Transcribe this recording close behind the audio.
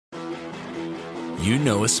You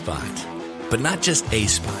know a spot, but not just a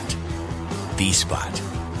spot, the spot.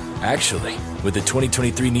 Actually, with the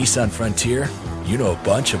 2023 Nissan Frontier, you know a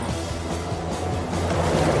bunch of them.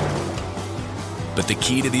 But the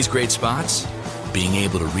key to these great spots? Being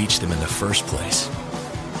able to reach them in the first place.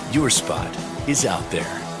 Your spot is out there.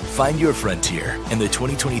 Find your Frontier in the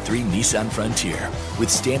 2023 Nissan Frontier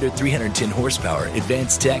with standard 310 horsepower,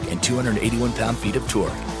 advanced tech, and 281 pound-feet of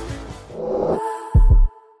torque.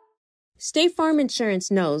 State Farm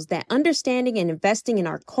Insurance knows that understanding and investing in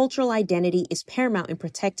our cultural identity is paramount in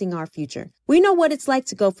protecting our future. We know what it's like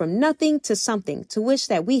to go from nothing to something, to wish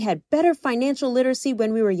that we had better financial literacy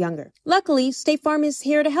when we were younger. Luckily, State Farm is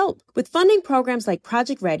here to help with funding programs like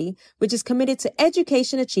Project Ready, which is committed to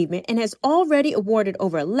education achievement and has already awarded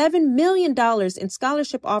over $11 million in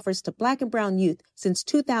scholarship offers to Black and Brown youth since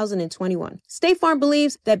 2021. State Farm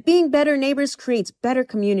believes that being better neighbors creates better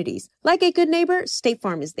communities. Like a good neighbor, State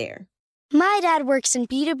Farm is there. My dad works in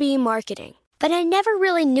B2B marketing, but I never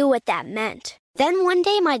really knew what that meant. Then one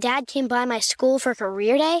day my dad came by my school for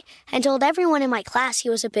career day and told everyone in my class he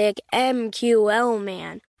was a big MQL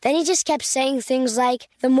man. Then he just kept saying things like,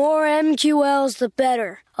 the more MQLs, the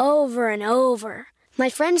better, over and over. My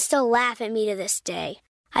friends still laugh at me to this day.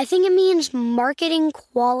 I think it means marketing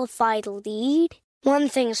qualified lead. One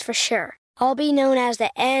thing's for sure, I'll be known as the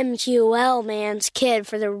MQL man's kid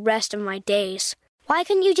for the rest of my days. Why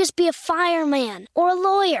couldn't you just be a fireman or a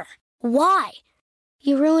lawyer? Why?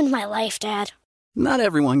 You ruined my life, Dad. Not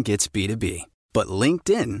everyone gets B2B, but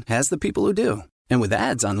LinkedIn has the people who do. And with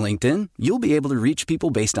ads on LinkedIn, you'll be able to reach people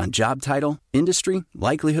based on job title, industry,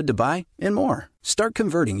 likelihood to buy, and more. Start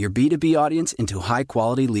converting your B2B audience into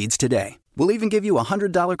high-quality leads today. We'll even give you a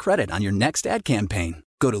 $100 credit on your next ad campaign.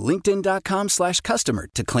 Go to linkedin.com/customer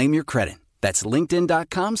to claim your credit. That's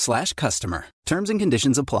linkedin.com/customer. Terms and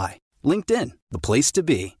conditions apply. LinkedIn, the place to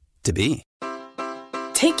be, to be.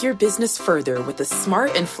 Take your business further with the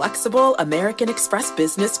smart and flexible American Express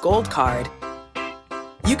Business Gold Card.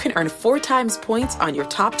 You can earn 4 times points on your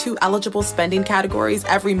top 2 eligible spending categories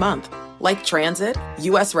every month, like transit,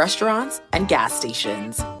 U.S. restaurants, and gas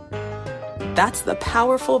stations. That's the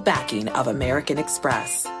powerful backing of American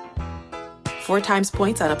Express. 4 times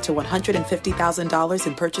points on up to $150,000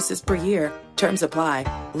 in purchases per year. Terms apply.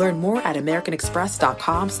 Learn more at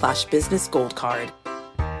americanexpress.com/business gold card.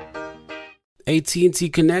 AT&T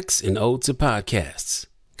connects an ode to podcasts.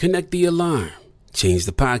 Connect the alarm. Change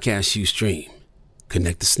the podcast you stream.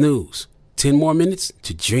 Connect the snooze. 10 more minutes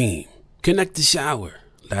to dream. Connect the shower.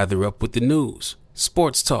 Lather up with the news,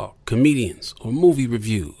 sports talk, comedians, or movie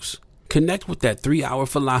reviews. Connect with that 3-hour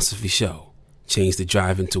philosophy show. Change the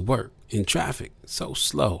drive into work in traffic so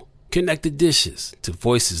slow. Connect the dishes to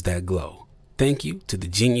voices that glow. Thank you to the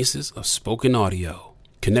geniuses of spoken audio.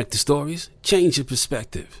 Connect the stories, change your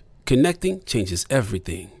perspective. Connecting changes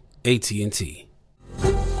everything. AT&T.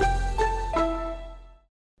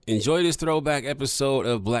 Enjoy this throwback episode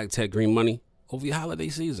of Black Tech Green Money over your holiday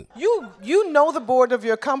season. You know the board of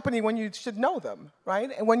your company when you should know them,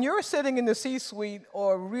 right? And when you're sitting in the C-suite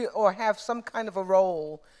or have some kind of a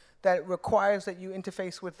role that requires that you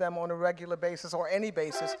interface with them on a regular basis or any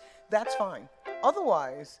basis, that's fine.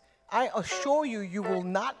 Otherwise, I assure you, you will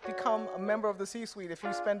not become a member of the C-suite if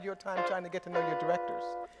you spend your time trying to get to know your directors.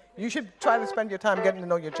 You should try to spend your time getting to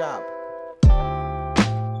know your job.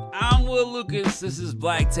 I'm Will Lucas, this is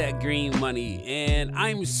Black Tech Green Money, and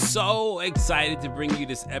I'm so excited to bring you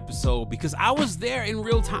this episode because I was there in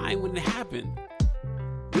real time when it happened.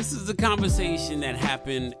 This is a conversation that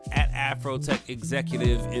happened at Afrotech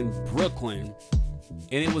Executive in Brooklyn,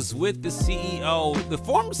 and it was with the CEO, the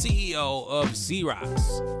former CEO of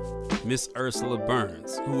Xerox, Miss Ursula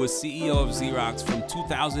Burns, who was CEO of Xerox from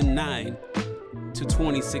 2009 to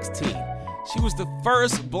 2016. She was the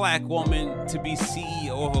first Black woman to be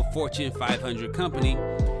CEO of a Fortune 500 company,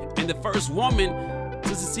 and the first woman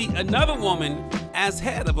to see another woman as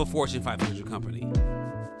head of a Fortune 500 company.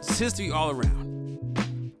 It's history all around.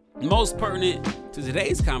 Most pertinent to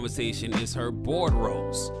today's conversation is her board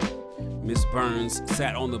roles. Ms. Burns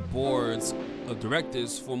sat on the boards of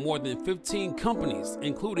directors for more than 15 companies,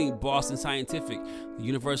 including Boston Scientific, the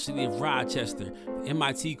University of Rochester, the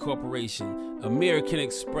MIT Corporation, American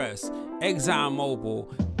Express,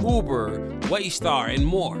 ExxonMobil, Uber, Waystar, and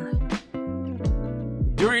more.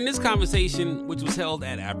 During this conversation, which was held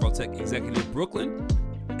at Afrotech Executive Brooklyn,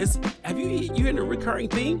 have you heard a recurring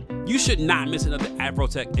theme? You should not miss another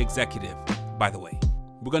Afrotech Executive, by the way.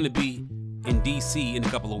 We're going to be in DC in a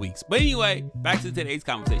couple of weeks. But anyway, back to today's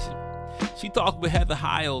conversation. She talked with Heather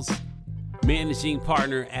Hiles, managing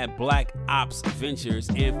partner at Black Ops Ventures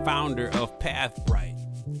and founder of Pathbright.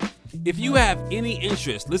 If you have any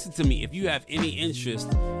interest, listen to me, if you have any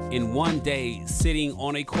interest in one day sitting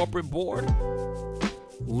on a corporate board,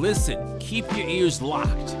 listen, keep your ears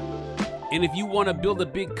locked. And if you want to build a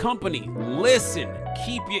big company, listen,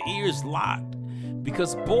 keep your ears locked.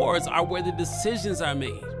 Because boards are where the decisions are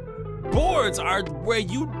made. Boards are where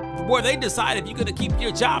they decide if you're going to keep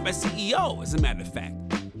your job as CEO, as a matter of fact.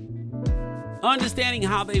 Understanding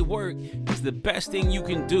how they work is the best thing you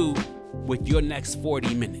can do with your next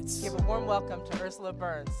 40 minutes. Give a warm welcome to Ursula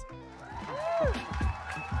Burns. Great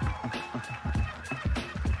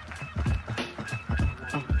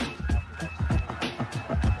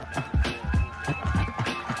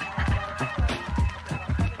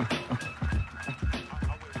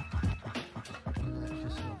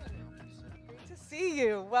to see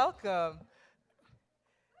you. Welcome.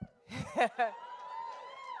 Where's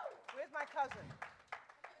my cousin?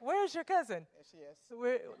 Where's your cousin? There she is.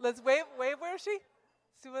 Let's wave. Where is she?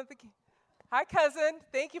 Hi, cousin.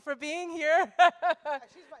 Thank you for being here.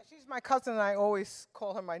 She's my cousin, and I always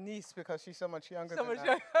call her my niece because she's so much younger than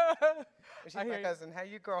I. But she's my cousin. How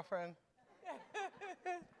you, girlfriend?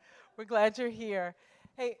 We're glad you're here.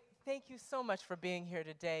 Hey, thank you so much for being here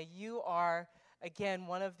today. You are, again,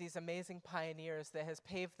 one of these amazing pioneers that has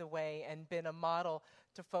paved the way and been a model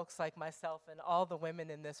to folks like myself and all the women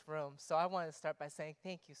in this room. So I want to start by saying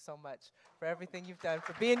thank you so much for everything you've done,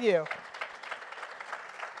 for being you.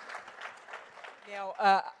 Now,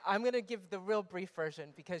 I'm going to give the real brief version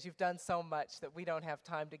because you've done so much that we don't have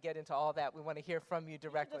time to get into all that. We want to hear from you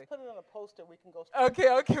directly. Just put it on a poster. We can go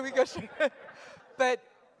straight. Okay, we go straight. But,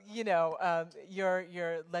 you know,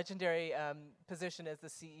 your legendary position as the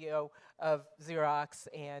CEO of Xerox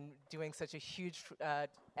and doing such a huge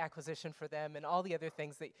acquisition for them and all the other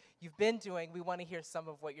things that you've been doing, we want to hear some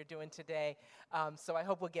of what you're doing today. So I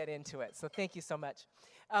hope we'll get into it. So thank you so much.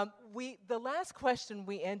 The last question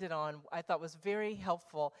we ended on, I thought was very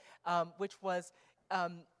helpful, which was,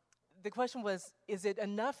 the question was, is it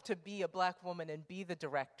enough to be a black woman and be the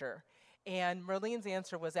director? And Merlene's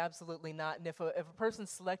answer was absolutely not. And if a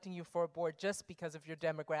person's selecting you for a board just because of your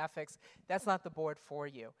demographics, that's not the board for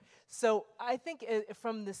you. So I think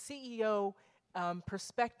from the CEO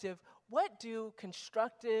perspective, what do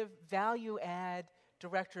constructive, value-add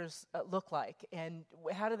directors look like? And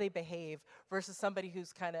how do they behave versus somebody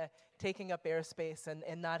who's kind of taking up airspace and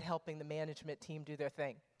not helping the management team do their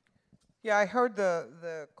thing? Yeah, I heard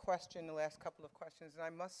the question, the last couple of questions, and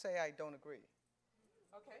I must say I don't agree.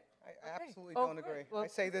 Okay. I absolutely don't agree. Well, I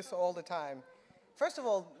say this all the time. First of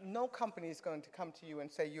all, no company is going to come to you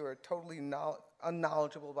and say you are totally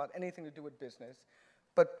unknowledgeable about anything to do with business.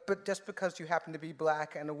 But just because you happen to be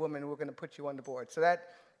black and a woman, we're going to put you on the board. So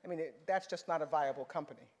that's just not a viable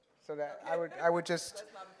company. So that I would just,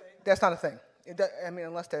 that's not a thing.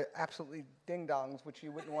 Unless they're absolutely ding-dongs, which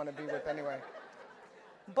you wouldn't want to be with anyway.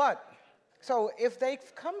 But, so if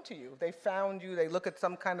they've come to you, they found you, they look at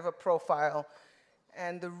some kind of a profile,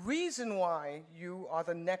 and the reason why you are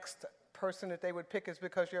the next person that they would pick is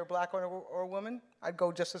because you're a black or a woman, I'd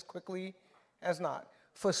go just as quickly as not.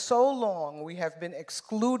 For so long, we have been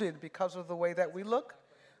excluded because of the way that we look.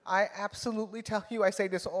 I absolutely tell you, I say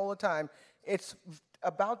this all the time, it's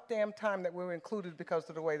about damn time that we're included because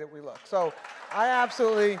of the way that we look. So I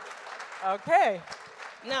absolutely... Okay.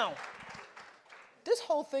 Now, this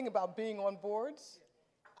whole thing about being on boards,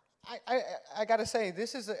 I got to say,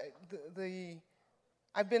 this is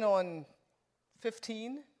I've been on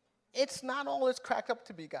 15. It's not all it's cracked up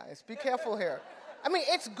to be, guys. Be careful here. I mean,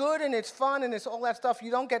 it's good and it's fun and it's all that stuff.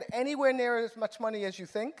 You don't get anywhere near as much money as you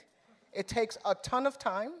think. It takes a ton of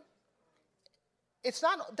time. It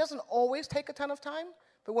doesn't always take a ton of time,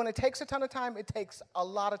 but when it takes a ton of time, it takes a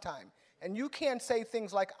lot of time. And you can't say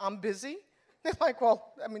things like, I'm busy. They're like,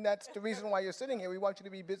 well, I mean, that's the reason why you're sitting here. We want you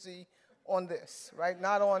to be busy on this, right?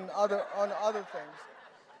 Not on other things.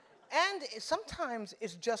 And sometimes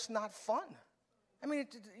it's just not fun. I mean,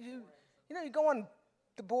 you go on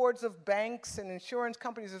the boards of banks and insurance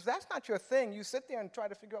companies. If that's not your thing, you sit there and try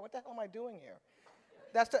to figure out, what the hell am I doing here?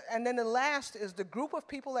 And then the last is the group of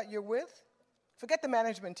people that you're with. Forget the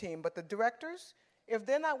management team, but the directors, if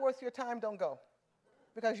they're not worth your time, don't go.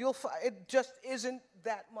 Because it just isn't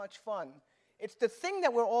that much fun. It's the thing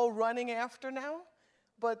that we're all running after now,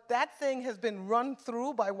 but that thing has been run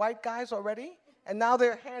through by white guys already. And now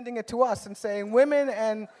they're handing it to us and saying, women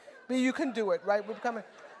and me, you can do it, right? We're becoming.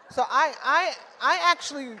 So I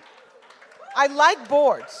like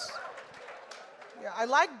boards. Yeah, I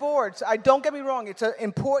like boards. Don't get me wrong. It's an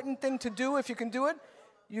important thing to do if you can do it.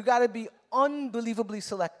 You got to be unbelievably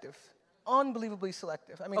selective. Unbelievably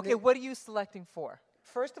selective. I mean, okay, what are you selecting for?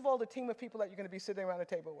 First of all, the team of people that you're going to be sitting around the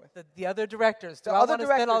table with. The other directors. Do The I other want to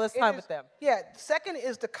spend all this directors, time it with is- them? Yeah. Second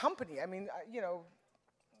is the company. I mean,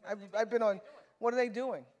 I've been on. What are they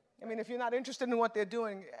doing? I mean, if you're not interested in what they're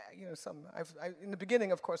doing, in the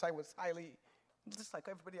beginning, of course, I was highly, just like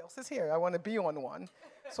everybody else is here. I want to be on one,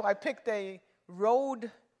 so I picked a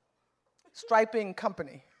road striping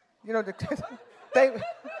company. They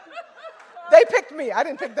picked me. I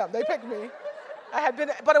didn't pick them. They picked me. I had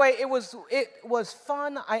been. By the way, it was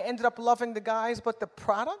fun. I ended up loving the guys, but the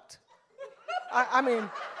product. I mean,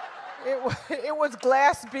 it was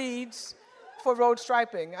glass beads for road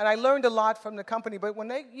striping, and I learned a lot from the company. But when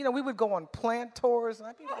we would go on plant tours, and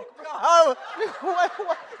I'd be like, oh,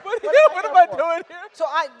 what am I doing here? So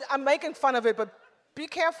I'm making fun of it, but be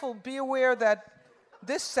careful, be aware that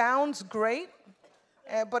this sounds great,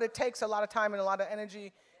 but it takes a lot of time and a lot of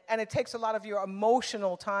energy, and it takes a lot of your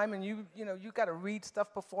emotional time, and you got to read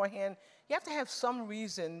stuff beforehand. You have to have some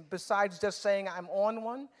reason besides just saying I'm on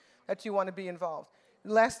one that you want to be involved.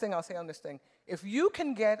 Last thing I'll say on this thing. If you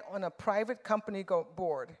can get on a private company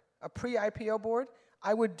board, a pre-IPO board,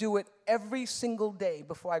 I would do it every single day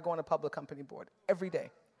before I go on a public company board, every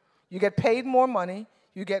day. You get paid more money,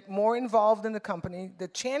 you get more involved in the company, the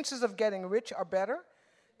chances of getting rich are better.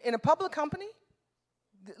 In a public company,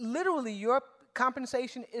 literally your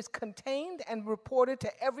compensation is contained and reported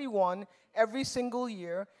to everyone every single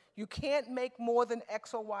year. You can't make more than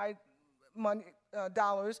X or Y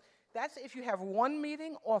dollars. That's if you have one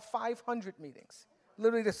meeting or 500 meetings.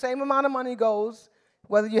 Literally the same amount of money goes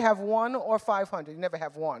whether you have one or 500. You never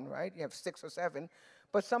have one, right? You have 6 or 7.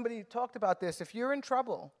 But somebody talked about this. If you're in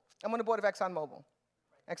trouble, I'm on the board of ExxonMobil.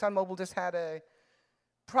 ExxonMobil just had a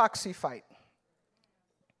proxy fight.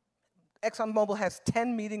 ExxonMobil has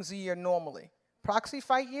 10 meetings a year normally. Proxy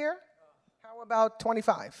fight year? How about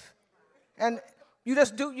 25? And you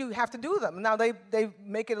have to do them. Now, they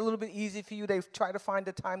make it a little bit easy for you. They try to find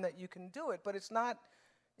a time that you can do it, but it's not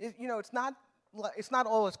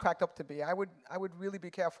all it's cracked up to be. I would really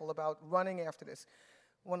be careful about running after this.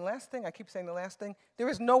 One last thing, I keep saying the last thing, there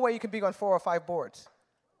is no way you can be on 4 or 5 boards.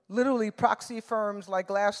 Literally, proxy firms like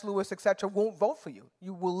Glass Lewis, et cetera, won't vote for you.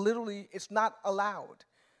 You will literally, it's not allowed.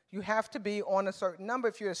 You have to be on a certain number.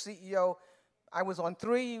 If you're a CEO, I was on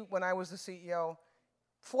 3 when I was the CEO.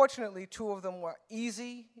 Fortunately, 2 of them were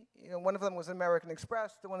easy. One of them was American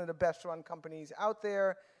Express, one of the best-run companies out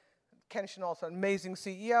there. Ken Chenault's an amazing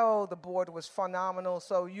CEO. The board was phenomenal.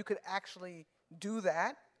 So you could actually do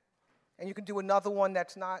that. And you can do another one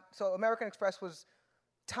that's not. So American Express was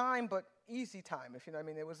time, but easy time, if you know what I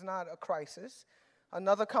mean. It was not a crisis.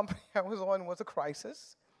 Another company I was on was a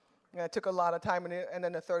crisis. And it took a lot of time, and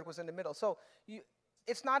then the third was in the middle. So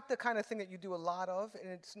it's not the kind of thing that you do a lot of,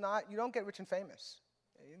 and you don't get rich and famous.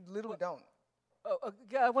 You literally don't.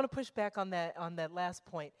 I want to push back on that last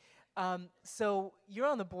point. So you're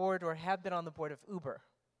on the board or have been on the board of Uber.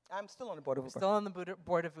 I'm still on the board of Uber. Still on the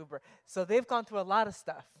board of Uber. So they've gone through a lot of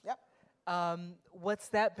stuff. Yep. What's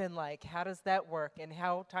that been like? How does that work, and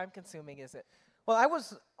how time-consuming is it? Well, I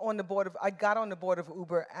got on the board of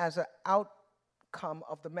Uber as an outcome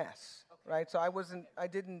of the mess, right? So I wasn't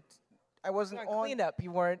on cleanup.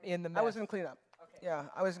 You weren't in the mess. I was in cleanup. Okay. Yeah,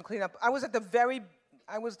 I was in cleanup. I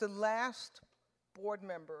was the last board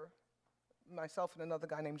member, myself and another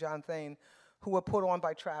guy named John Thane, who were put on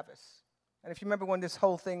by Travis. And if you remember when this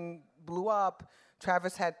whole thing blew up,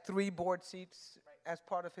 Travis had 3 board seats as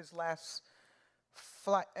part of his last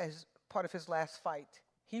fight.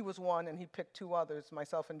 He was one, and he picked 2 others.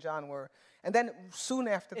 Myself and John were. And then soon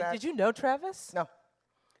after that. Did you know Travis? No.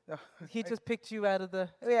 He just picked you out of the.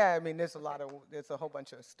 Yeah, I mean, there's a whole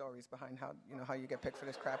bunch of stories behind how you get picked for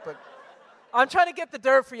this crap, but. I'm trying to get the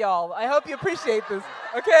dirt for y'all. I hope you appreciate this.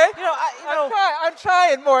 Okay? I'm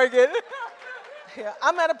trying, Morgan. Yeah,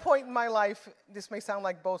 I'm at a point in my life. This may sound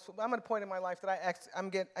like boastful, but I'm at a point in my life that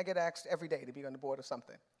I get asked every day to be on the board of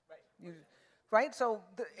something. Right. Right. So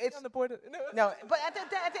it's on the board. No, but at the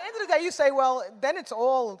end of the day, you say, well, then it's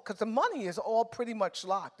all because the money is all pretty much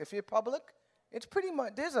locked. If you're public, it's pretty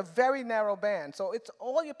much there's a very narrow band. So it's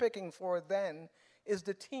all you're picking for then is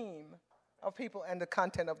the team of people and the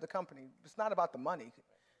content of the company. It's not about the money,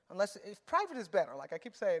 if private is better. Like I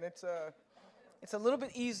keep saying, it's a little bit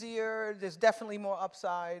easier. There's definitely more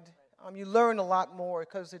upside. You learn a lot more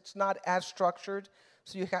because it's not as structured.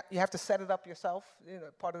 So you have to set it up yourself.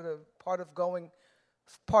 Part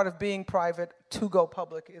of being private to go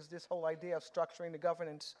public is this whole idea of structuring the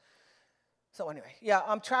governance. So anyway, yeah,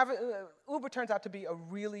 Uber turns out to be a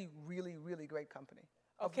really, really, really great company.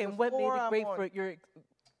 Okay, and what made it great for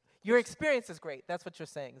your experience is great. That's what you're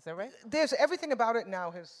saying. Is that right? There's everything about it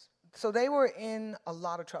now. So they were in a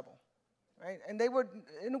lot of trouble. right? And it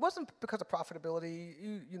wasn't because of profitability.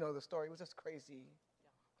 You know the story. It was just crazy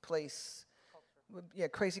place. Yeah,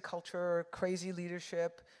 crazy culture, crazy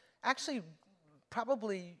leadership. Actually,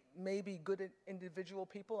 probably maybe good individual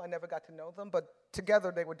people. I never got to know them, but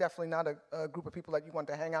together they were definitely not a group of people that you want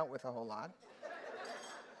to hang out with a whole lot.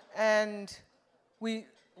 And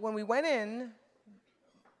when we went in,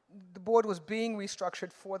 the board was being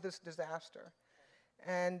restructured for this disaster.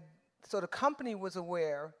 And so the company was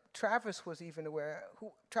aware, Travis was even aware,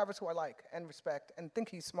 Travis who I like and respect and think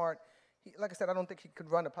he's smart. Like I said, I don't think he could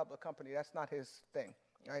run a public company. That's not his thing,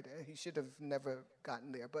 right? He should have never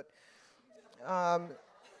gotten there. But,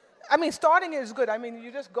 I mean, starting is good. I mean,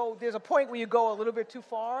 you just go, there's a point where you go a little bit too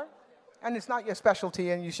far, and it's not your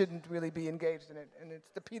specialty, and you shouldn't really be engaged in it. And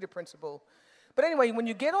it's the Peter principle. But anyway, when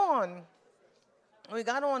we got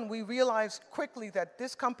on, we realized quickly that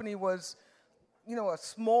this company was, you know, a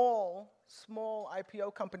small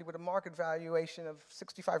IPO company with a market valuation of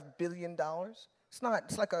 $65 billion.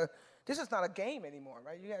 This is not a game anymore,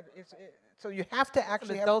 right? So you have to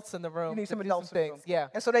actually have adults in the room. You need some to do adults in the room. Yeah.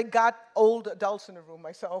 And so they got old adults in the room,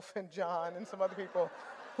 myself and John and some other people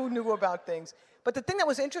who knew about things. But the thing that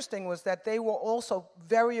was interesting was that they were also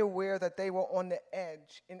very aware that they were on the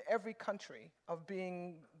edge in every country of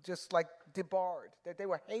being just like debarred, that they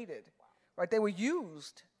were hated, right? They were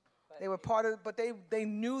used. They were part of, but they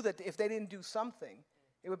knew that if they didn't do something,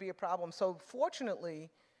 it would be a problem. So fortunately,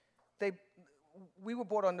 we were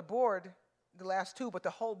brought on the board, the last two, but the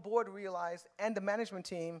whole board realized, and the management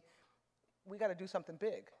team, we got to do something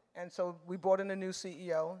big. And so we brought in a new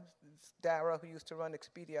CEO, Dara, who used to run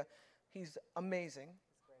Expedia. He's amazing.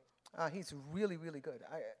 He's really, really good.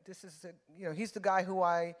 He's the guy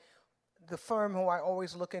the firm who I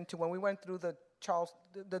always look into. When we went through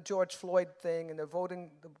the George Floyd thing and the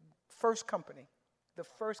first company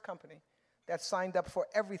that signed up for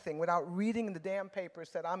everything without reading the damn papers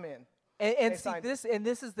that I'm in. And see, this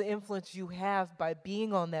is the influence you have by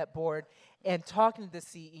being on that board and talking to the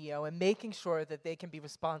CEO and making sure that they can be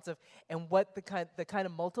responsive, and what the kind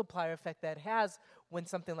of multiplier effect that has when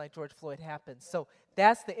something like George Floyd happens. So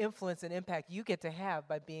that's the influence and impact you get to have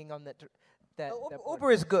by being on that board.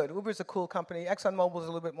 Uber is good. Uber is a cool company. ExxonMobil is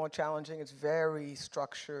a little bit more challenging. It's very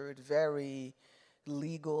structured, very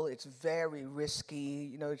legal. It's very risky.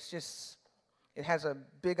 You know, it has a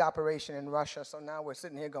big operation in Russia, so now we're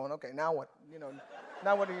sitting here going, okay, now what? You know,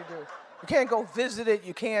 now what do? You can't go visit it.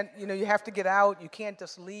 You can't, you have to get out. You can't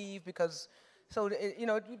just leave because,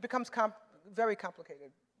 it becomes very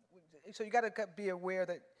complicated. So you got to be aware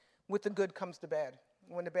that with the good comes the bad.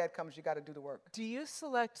 When the bad comes, you got to do the work. Do you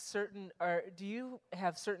do you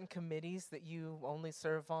have certain committees that you only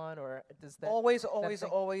serve on, or does that? Always.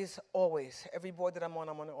 Every board that I'm on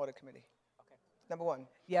the audit committee. Number one.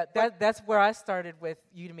 Yeah, that's where I started with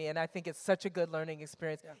Udemy, and I think it's such a good learning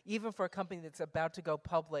experience, even for a company that's about to go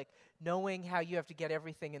public, knowing how you have to get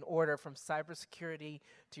everything in order from cybersecurity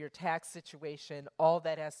to your tax situation. All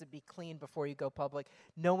that has to be clean before you go public.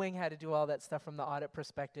 Knowing how to do all that stuff from the audit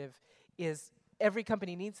perspective every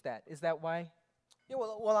company needs that. Is that why? Yeah,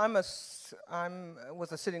 well, I was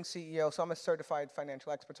a sitting CEO, so I'm a certified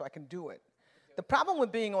financial expert, so I can do it. The problem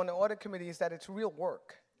with being on the audit committee is that it's real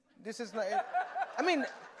work. This is not. I mean,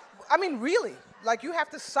 really. Like, you have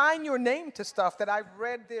to sign your name to stuff that I've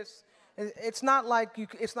read this. It's not like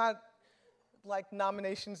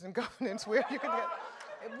nominations and governance where you can get.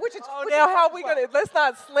 How are we gonna? Let's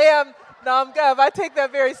not slam NomGov. I take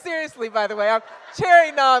that very seriously, by the way. I'm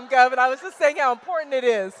chairing NomGov, and I was just saying how important it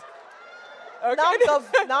is. Okay.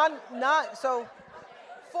 So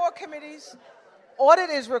 4 committees.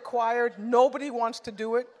 Audit is required. Nobody wants to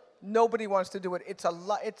do it. It's a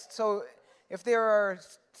lot. So if there are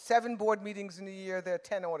 7 board meetings in a year, there are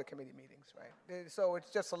 10 audit committee meetings, right? So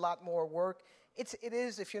it's just a lot more work. It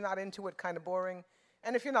is, if you're not into it, kind of boring.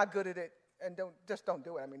 And if you're not good at it, and don't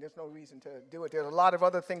do it. I mean, there's no reason to do it. There's a lot of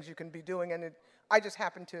other things you can be doing, and I just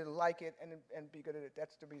happen to like it and be good at it.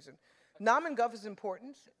 That's the reason. Nom and Gov is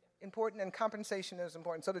important, and compensation is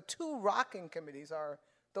important. So the 2 rocking committees are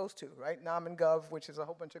those 2, right? Nom and Gov, which is a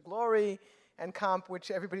whole bunch of glory, and Comp, which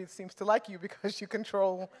everybody seems to like you because you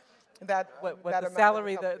control that the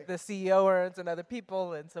salary the CEO earns and other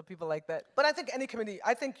people, and so people like that. But I think any committee,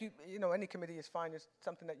 any committee is fine. It's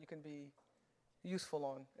something that you can be useful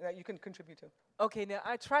on, that you can contribute to. Okay, now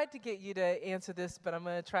I tried to get you to answer this, but I'm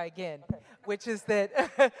going to try again, which is that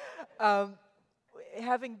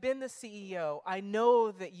having been the CEO, I know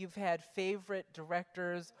that you've had favorite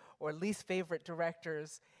directors or least favorite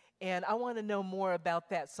directors, and I want to know more about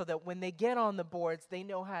that so that when they get on the boards, they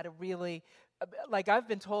know how to really like I've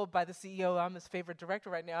been told by the CEO I'm his favorite director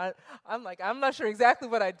right now. I'm not sure exactly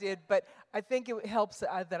what I did, but I think it helps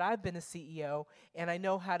that I've been a CEO and I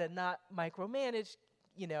know how to not micromanage,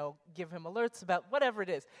 give him alerts about whatever it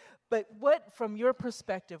is. But from your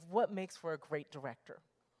perspective, what makes for a great director?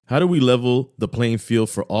 How do we level the playing field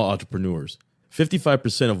for all entrepreneurs?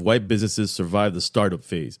 55% of white businesses survive the startup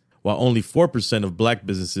phase, while only 4% of black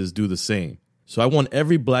businesses do the same. So I want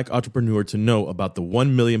every black entrepreneur to know about the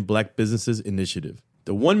 1 Million Black Businesses Initiative.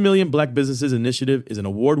 The 1 Million Black Businesses Initiative is an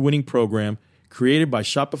award-winning program created by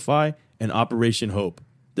Shopify and Operation Hope.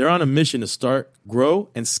 They're on a mission to start, grow,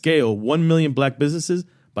 and scale 1 million black businesses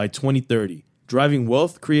by 2030, driving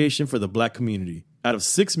wealth creation for the black community. Out of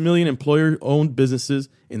 6 million employer-owned businesses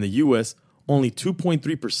in the U.S., only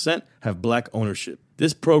 2.3% have black ownership.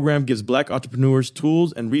 This program gives black entrepreneurs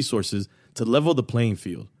tools and resources to level the playing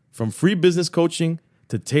field, from free business coaching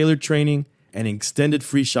to tailored training and an extended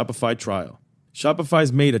free Shopify trial.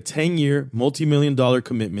 Shopify's made a 10-year, multi-million-dollar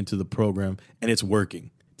commitment to the program, and it's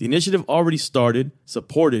working. The initiative already started,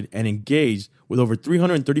 supported, and engaged with over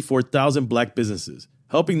 334,000 black businesses,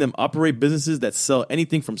 helping them operate businesses that sell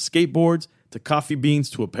anything from skateboards to coffee beans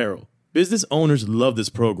to apparel. Business owners love this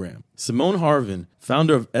program. Simone Harvin,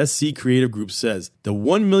 founder of SC Creative Group, says, "The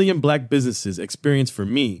 1 Million Black Businesses experience for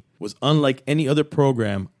me was unlike any other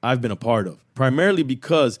program I've been a part of, primarily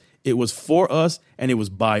because it was for us and it was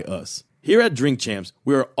by us." Here at Drink Champs,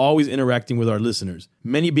 we are always interacting with our listeners,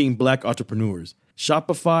 many being black entrepreneurs.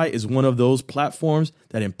 Shopify is one of those platforms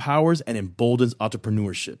that empowers and emboldens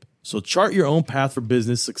entrepreneurship. So chart your own path for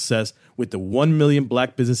business success with the 1 Million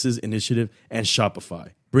Black Businesses Initiative and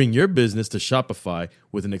Shopify. Bring your business to Shopify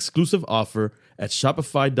with an exclusive offer at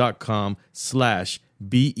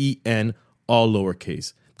shopify.com/BEN, all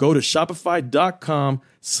lowercase. Go to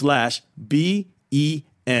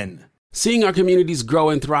shopify.com/BEN. Seeing our communities grow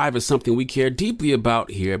and thrive is something we care deeply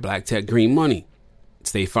about here at Black Tech Green Money.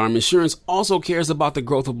 State Farm Insurance also cares about the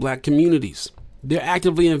growth of black communities. They're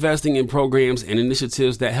actively investing in programs and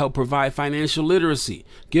initiatives that help provide financial literacy,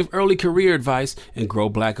 give early career advice, and grow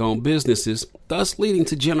black-owned businesses, thus leading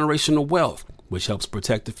to generational wealth, which helps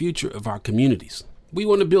protect the future of our communities. We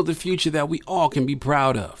want to build a future that we all can be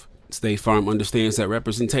proud of. State Farm understands that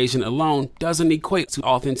representation alone doesn't equate to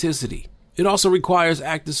authenticity. It also requires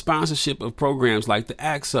active sponsorship of programs like the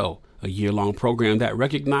AXO, a year-long program that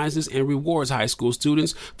recognizes and rewards high school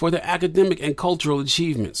students for their academic and cultural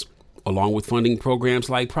achievements, along with funding programs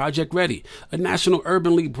like Project Ready, a National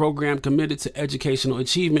Urban League program committed to educational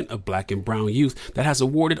achievement of black and brown youth that has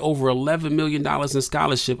awarded over $11 million in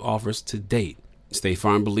scholarship offers to date. State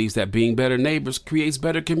Farm believes that being better neighbors creates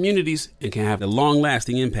better communities and can have a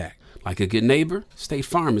long-lasting impact. Like a good neighbor, State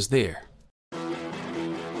Farm is there.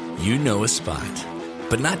 You know a spot,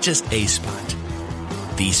 but not just a spot,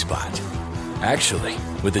 the spot. Actually,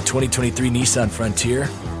 with the 2023 Nissan Frontier,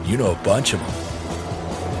 you know a bunch of them.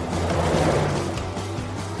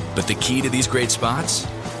 But the key to these great spots?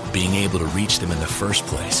 Being able to reach them in the first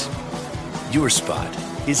place. Your spot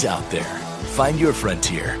is out there. Find your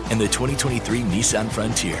Frontier in the 2023 Nissan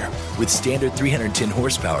Frontier with standard 310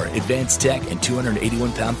 horsepower, advanced tech, and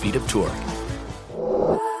 281 pound-feet of torque.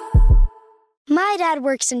 My dad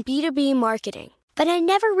works in B2B marketing, but I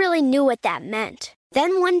never really knew what that meant.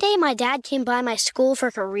 Then one day my dad came by my school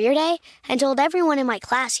for career day and told everyone in my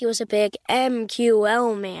class he was a big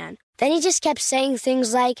MQL man. Then he just kept saying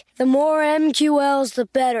things like, "The more MQLs, the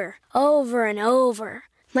better," over and over.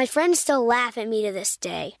 My friends still laugh at me to this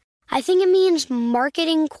day. I think it means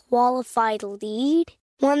marketing qualified lead.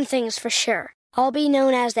 One thing's for sure, I'll be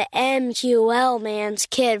known as the MQL man's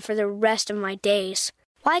kid for the rest of my days.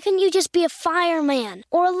 Why couldn't you just be a fireman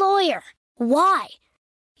or a lawyer? Why?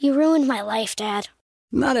 You ruined my life, Dad.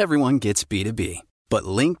 Not everyone gets B2B, but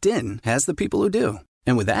LinkedIn has the people who do.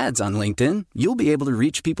 And with ads on LinkedIn, you'll be able to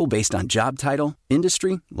reach people based on job title,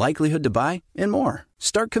 industry, likelihood to buy, and more.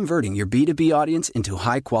 Start converting your B2B audience into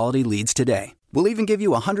high-quality leads today. We'll even give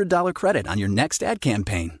you a $100 credit on your next ad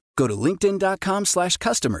campaign. Go to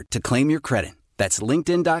linkedin.com/customer to claim your credit. That's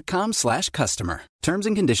linkedin.com/customer. Terms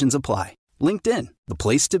and conditions apply. LinkedIn, the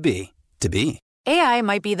place to be, to be. AI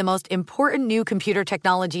might be the most important new computer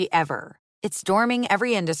technology ever. It's storming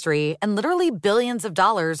every industry, and literally billions of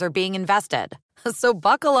dollars are being invested. So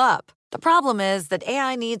buckle up. The problem is that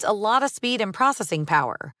AI needs a lot of speed and processing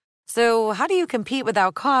power. So how do you compete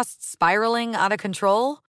without costs spiraling out of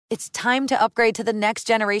control? It's time to upgrade to the next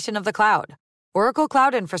generation of the cloud. Oracle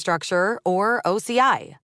Cloud Infrastructure, or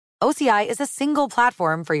OCI. OCI is a single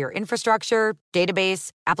platform for your infrastructure, database,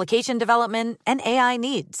 application development, and AI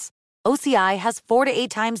needs. OCI has 4 to 8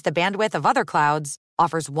 times the bandwidth of other clouds,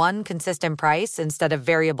 offers one consistent price instead of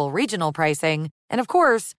variable regional pricing, and of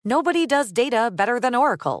course, nobody does data better than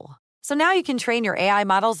Oracle. So now you can train your AI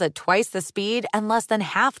models at twice the speed and less than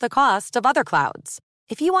half the cost of other clouds.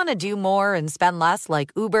 If you want to do more and spend less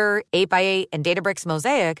like Uber, 8x8, and Databricks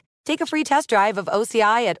Mosaic, take a free test drive of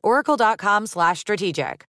OCI at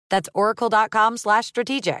oracle.com/strategic. That's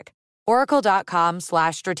oracle.com/strategic.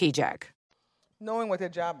 Oracle.com/strategic. Knowing what their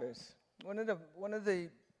job is. One of the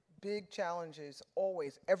big challenges,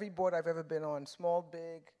 always, every board I've ever been on, small,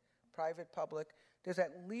 big, private, public, there's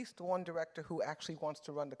at least one director who actually wants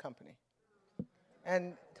to run the company.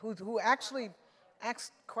 And who actually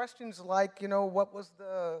asks questions like, what was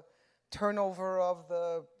the turnover of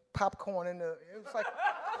the popcorn in the, it's like,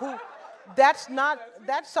 that's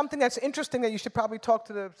something that's interesting that you should probably talk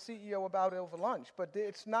to the CEO about over lunch, but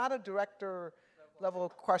it's not a director level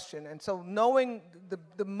question. And so knowing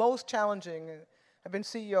the most challenging, I've been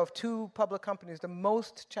CEO of 2 public companies, the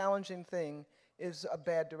most challenging thing is a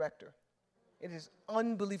bad director. It is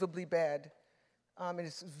unbelievably bad. It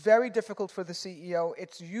is very difficult for the CEO.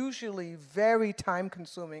 It's usually very time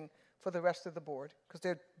consuming for the rest of the board because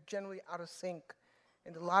they're generally out of sync.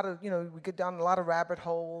 And a lot of, we get down a lot of rabbit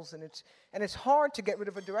holes, and it's hard to get rid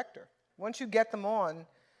of a director. Once you get them on,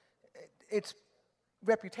 it's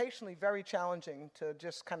reputationally very challenging to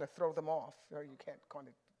just kind of throw them off. Or you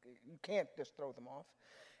can't just throw them off.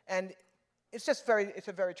 And it's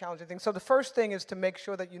a very challenging thing. So the first thing is to make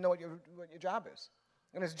sure that you know what your job is.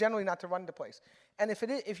 And it's generally not to run the place. And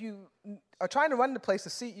if you are trying to run the place, the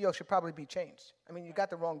CEO should probably be changed. I mean, you got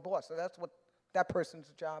the wrong boss, so that's what that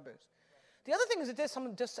person's job is. The other thing is that there's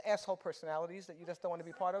some just asshole personalities that you just don't want to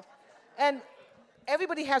be part of. And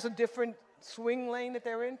everybody has a different swing lane that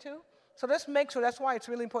they're into. So let's make sure, that's why it's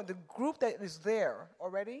really important. The group that is there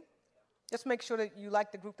already, let's make sure that you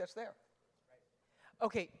like the group that's there.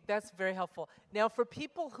 Okay, that's very helpful. Now, for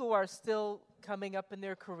people who are still coming up in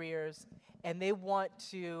their careers and they want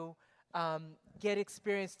to get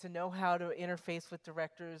experience to know how to interface with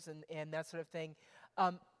directors and that sort of thing,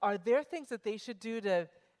 are there things that they should do to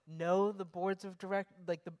know the boards of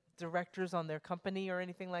the directors on their company or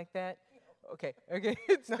anything like that? Okay,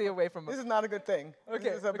 stay away from it. This is not a good thing. Okay,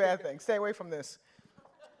 this is a bad thing. Stay away from this.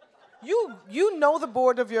 You know the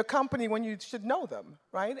board of your company when you should know them,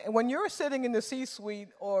 right? And when you're sitting in the C-suite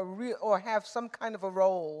or have some kind of a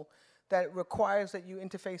role that requires that you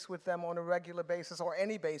interface with them on a regular basis or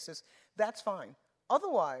any basis, that's fine.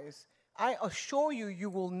 Otherwise, I assure you, you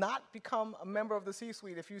will not become a member of the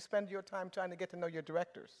C-suite if you spend your time trying to get to know your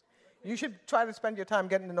directors. You should try to spend your time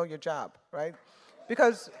getting to know your job, right?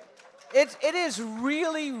 Because it is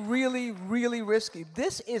really, really, really risky.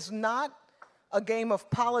 This is not a game of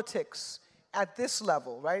politics at this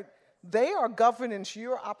level, right? They are governance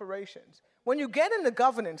your operations. When you get into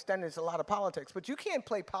governance, then there's a lot of politics, but you can't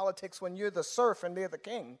play politics when you're the serf and they're the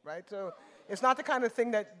king, right? So it's not the kind of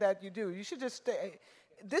thing that you do. You should just stay.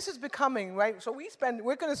 This is becoming, right? So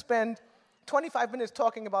we're going to spend 25 minutes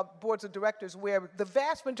talking about boards of directors where the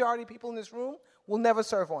vast majority of people in this room will never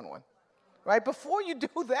serve on one, right? Before you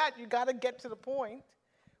do that, you got to get to the point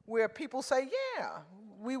where people say, yeah,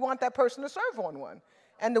 we want that person to serve on one.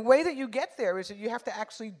 And the way that you get there is that you have to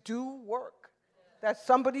actually do work. That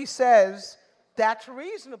somebody says, that's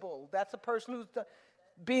reasonable. That's a person who's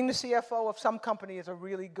being the CFO of some company is a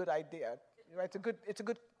really good idea, right? It's a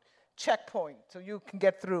good checkpoint so you can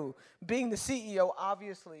get through. Being the CEO,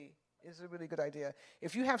 obviously, is a really good idea.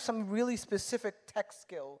 If you have some really specific tech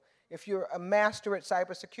skill, if you're a master at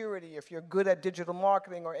cybersecurity, if you're good at digital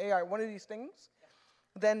marketing or AI, one of these things,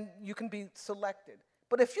 then you can be selected.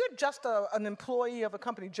 But if you're just an employee of a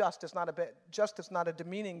company, just is not a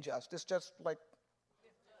demeaning just. It's just like,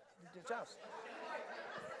 just.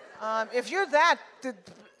 If you're that,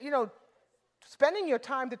 spending your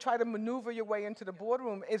time to try to maneuver your way into the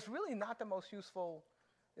boardroom is really not the most useful.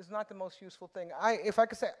 Is not the most useful thing. If I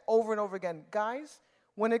could say over and over again, guys,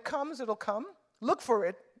 when it comes, it'll come. Look for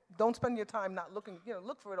it. Don't spend your time not looking.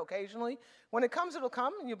 Look for it occasionally. When it comes, it'll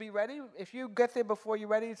come, and you'll be ready. If you get there before you're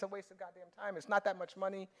ready, it's a waste of goddamn time. It's not that much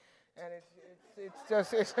money, and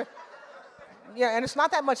and it's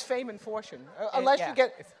not that much fame and fortune, unless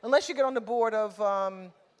you get on the board of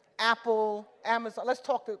Apple, Amazon. Let's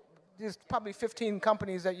talk to. There's probably 15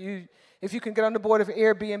 companies that if you can get on the board of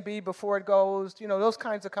Airbnb before it goes, those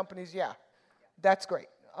kinds of companies, yeah, that's great.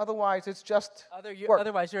 Otherwise, it's just work.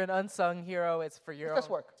 Otherwise, you're an unsung hero. It's for your own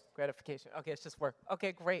work. Gratification. Okay, it's just work.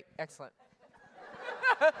 Okay, great. Excellent.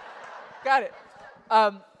 Got it.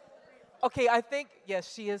 Okay, I think,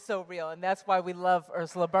 yes, she is so real, and that's why we love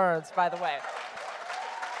Ursula Burns, by the way.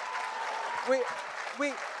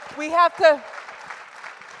 We have to...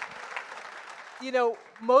 you know,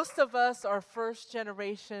 most of us are first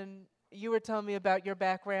generation. You were telling me about your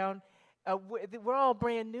background. We're all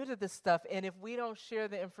brand new to this stuff, and if we don't share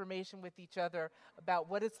the information with each other about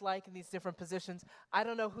what it's like in these different positions, I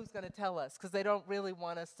don't know who's going to tell us, because they don't really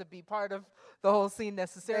want us to be part of the whole scene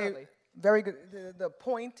necessarily. Very good. The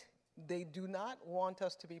point, they do not want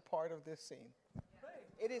us to be part of this scene.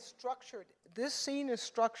 It is structured. This scene is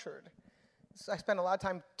structured. So I spent a lot of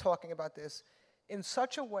time talking about this in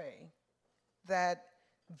such a way that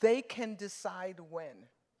they can decide when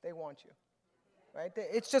they want you. Right?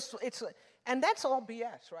 And that's all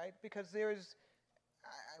BS, right? Because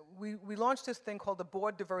we launched this thing called the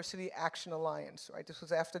Board Diversity Action Alliance, right? This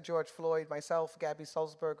was after George Floyd, myself, Gabby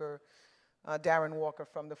Sulzberger, Darren Walker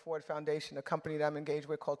from the Ford Foundation, a company that I'm engaged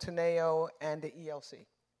with called Teneo, and the ELC.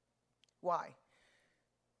 Why?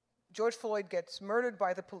 George Floyd gets murdered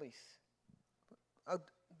by the police.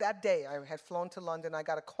 That day, I had flown to London. I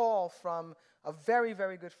got a call from a very,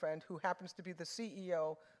 very good friend who happens to be the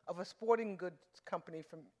CEO of a sporting goods company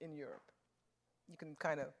in Europe. You can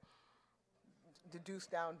kind of deduce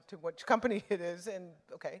down to which company it is, and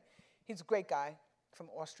okay. He's a great guy from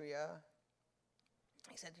Austria.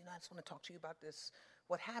 He said, I just want to talk to you about this,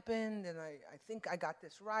 what happened, and I think I got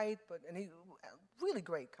this right, and he, really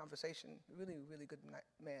great conversation, really, really good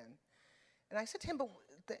man. And I said to him, but,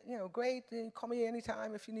 great, call me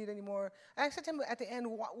anytime if you need any more. And I said to him at the end,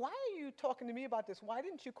 why are you talking to me about this? Why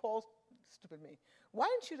didn't you call, stupid me, why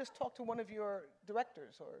didn't you just talk to one of your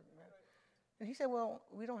directors? And he said, well,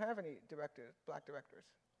 we don't have any black directors.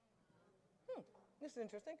 This is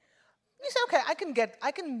interesting. He said, okay,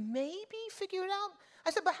 I can maybe figure it out.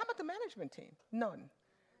 I said, but how about the management team? None.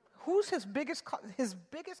 Who's his biggest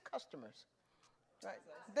customers? Right.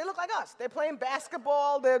 They look like us. They're playing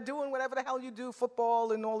basketball. They're doing whatever the hell you do,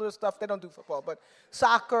 football and all this stuff. They don't do football, but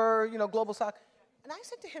soccer, global soccer. And I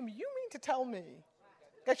said to him, you mean to tell me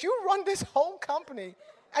that you run this whole company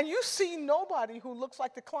and you see nobody who looks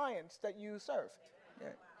like the clients that you serve? Yeah.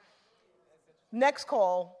 Next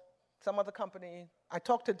call, some other company. I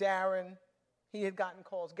talked to Darren. He had gotten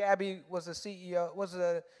calls. Gabby was the CEO, was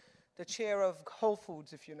the chair of Whole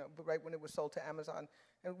Foods, if you know, right when it was sold to Amazon.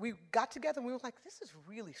 And we got together and we were like, this is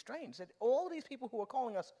really strange that all these people who are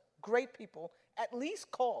calling us great people at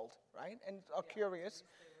least called, right, and are curious.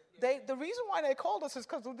 The reason why they called us is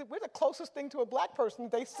because we're the closest thing to a black person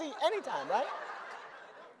they see anytime, right?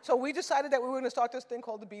 So we decided that we were going to start this thing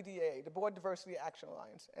called the BDA, the Board Diversity Action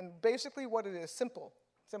Alliance. And basically what it is, simple.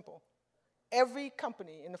 Every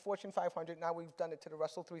company in the Fortune 500, now we've done it to the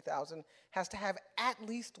Russell 3000, has to have at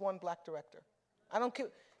least one black director. I don't care.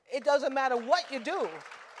 It doesn't matter what you do,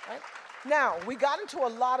 right? Now, we got into a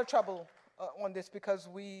lot of trouble on this because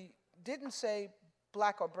we didn't say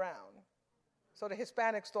black or brown. So the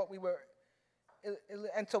Hispanics thought we were,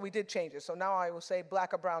 and so we did change it. So now I will say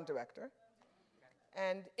black or brown director.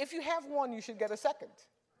 And if you have one, you should get a second,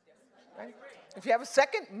 right? If you have a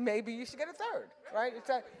second, maybe you should get a third, right?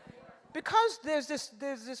 Because there's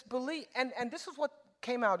this belief, and this is what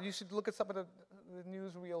came out. You should look at some of the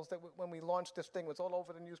newsreels that when we launched this thing, it was all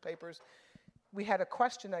over the newspapers. We had a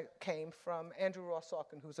question that came from Andrew Ross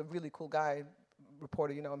Sorkin, who's a really cool guy,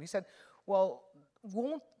 reporter, you know him. He said, well,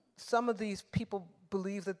 won't some of these people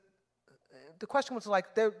believe that, the question was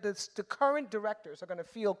like, the current directors are going to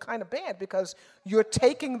feel kind of bad because you're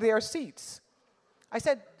taking their seats. I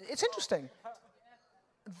said, it's interesting.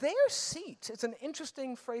 Their seats, it's an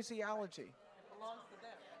interesting phraseology. It belongs to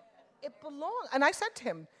them. It belongs, and I said to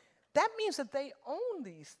him, that means that they own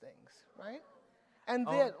these things, right? And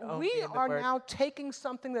that we are now taking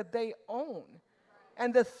something that they own.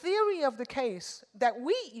 And the theory of the case that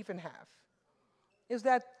we even have is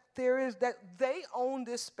that they own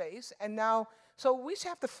this space, and now, so we just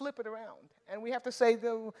have to flip it around. And we have to say,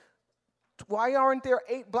 why aren't there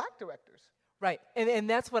 8 black directors? Right, and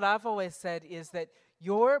that's what I've always said is that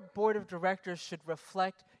your board of directors should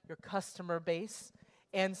reflect your customer base.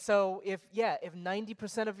 And so if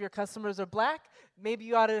 90% of your customers are black, maybe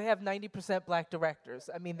you ought to have 90% black directors.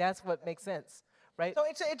 I mean, that's what makes sense, right? So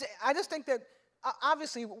I just think that,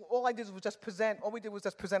 obviously, all we did was just present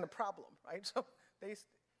a problem, right? So they,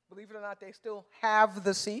 believe it or not, they still have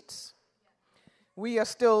the seats. We are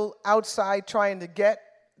still outside trying to get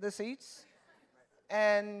the seats.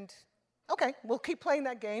 And, okay, we'll keep playing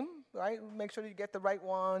that game, right? Make sure you get the right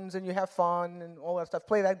ones and you have fun and all that stuff.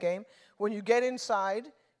 Play that game. When you get inside,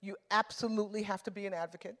 you absolutely have to be an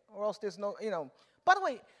advocate, or else there's no, By the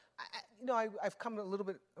way, I've come a little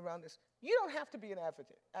bit around this. You don't have to be an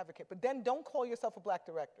advocate, but then don't call yourself a black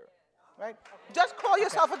director, right? Just call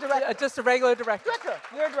yourself a director. Just a regular director. Director.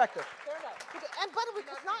 You're a director. Fair enough. But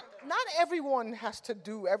not everyone has to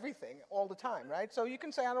do everything all the time, right? So you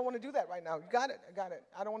can say, I don't want to do that right now. You got it, I got it.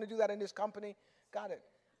 I don't want to do that in this company, got it.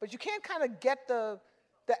 But you can't kind of get the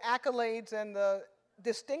accolades and the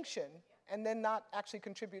distinction and then not actually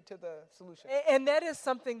contribute to the solution. And that is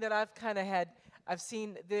something that I've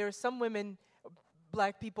seen there are some women,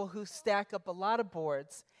 black people, who stack up a lot of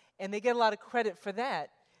boards, and they get a lot of credit for that.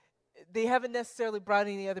 They haven't necessarily brought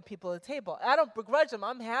any other people to the table. I don't begrudge them.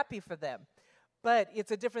 I'm happy for them. But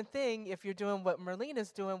it's a different thing if you're doing what Merlene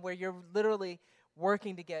is doing, where you're literally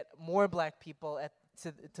working to get more black people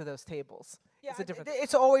to those tables. Yeah, it's a different thing.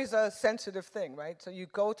 It's always a sensitive thing, right? So you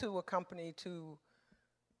go to a company to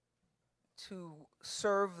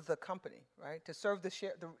serve the company, right? To serve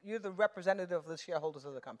you're the representative of the shareholders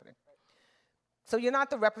of the company. So you're not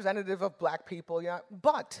the representative of black people,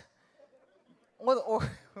 or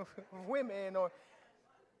women,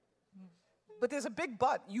 but there's a big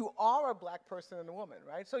but. You are a black person and a woman,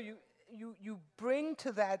 right? So you bring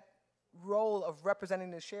to that role of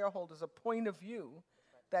representing the shareholders a point of view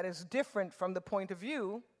that is different from the point of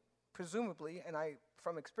view, presumably, and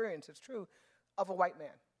from experience it's true, of a white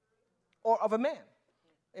man, or of a man,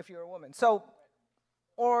 if you're a woman. So,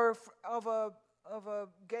 or of a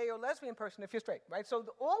gay or lesbian person if you're straight, right? So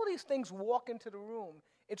all these things walk into the room.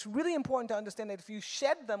 It's really important to understand that if you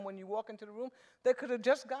shed them when you walk into the room, they could have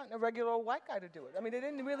just gotten a regular white guy to do it. I mean, they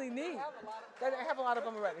didn't really need. They have a lot of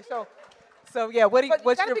them already. So yeah, what's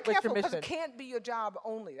your mission? mission? It can't be your job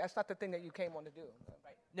only. That's not the thing that you came on to do.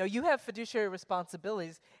 Right. No, you have fiduciary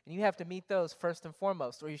responsibilities, and you have to meet those first and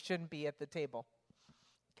foremost, or you shouldn't be at the table.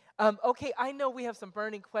 Okay, I know we have some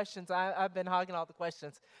burning questions. I've been hogging all the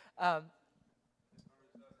questions. Time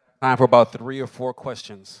for about 3 or 4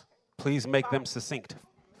 questions. Please make them succinct.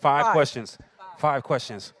 5 questions. 5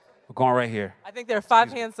 questions. We're going right here. I think there are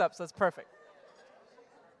 5 hands up, so it's perfect.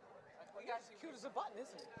 Cute as a button,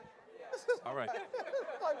 isn't it? All right.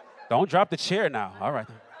 Don't drop the chair now. All right.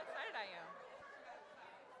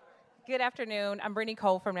 Good afternoon. I'm Brittany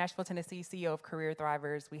Cole from Nashville, Tennessee, CEO of Career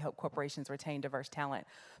Thrivers. We help corporations retain diverse talent.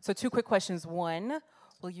 So 2 quick questions. 1,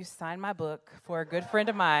 will you sign my book for a good friend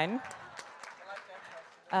of mine?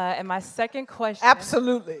 And my second question.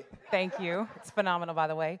 Absolutely. Thank you. It's phenomenal, by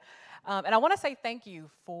the way. And I want to say thank you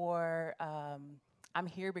for, I'm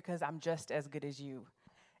here because I'm just as good as you.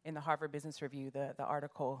 In the Harvard Business Review, the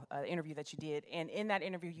article, interview that you did. And in that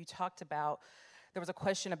interview, you talked about, there was a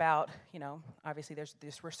question about, obviously there's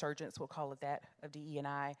this resurgence, we'll call it that, of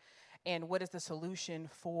DE&I. And what is the solution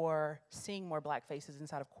for seeing more black faces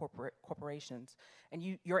inside of corporations?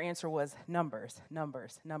 And your answer was numbers,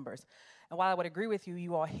 numbers, numbers. And while I would agree with you,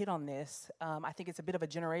 you all hit on this, I think it's a bit of a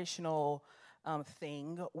generational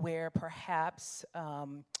thing where perhaps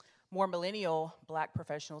more millennial black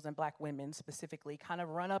professionals and black women specifically kind of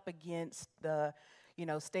run up against the,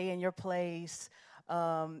 stay in your place,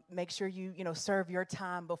 make sure you, serve your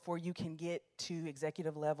time before you can get to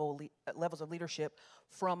executive levels of leadership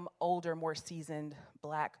from older, more seasoned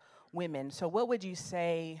black women. So what would you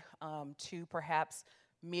say to perhaps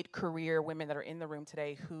mid-career women that are in the room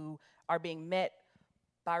today who are being met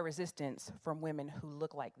by resistance from women who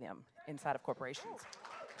look like them inside of corporations?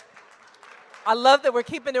 I love that we're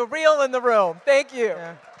keeping it real in the room. Thank you.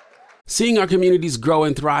 Yeah. Seeing our communities grow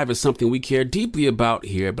and thrive is something we care deeply about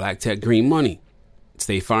here at Black Tech Green Money.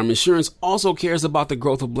 State Farm Insurance also cares about the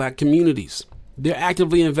growth of black communities. They're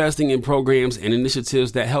actively investing in programs and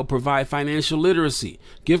initiatives that help provide financial literacy,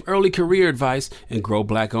 give early career advice, and grow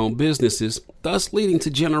black-owned businesses, thus leading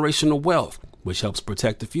to generational wealth, which helps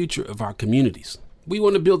protect the future of our communities. We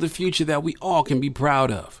want to build a future that we all can be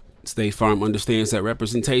proud of. State Farm understands that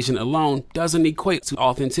representation alone doesn't equate to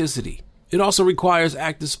authenticity. It also requires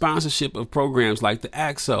active sponsorship of programs like the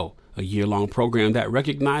AXO, a year-long program that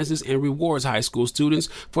recognizes and rewards high school students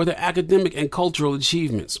for their academic and cultural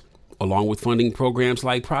achievements, along with funding programs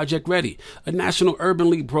like Project Ready, a National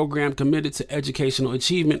Urban League program committed to educational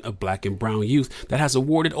achievement of black and brown youth that has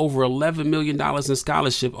awarded over $11 million in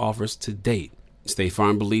scholarship offers to date. State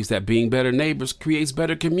Farm believes that being better neighbors creates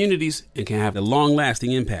better communities and can have a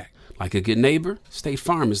long-lasting impact. Like a good neighbor, State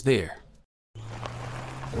Farm is there.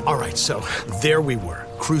 All right, so there we were,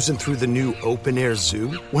 cruising through the new open-air zoo,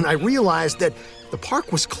 when I realized that the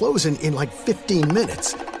park was closing in like 15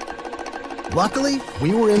 minutes. Luckily,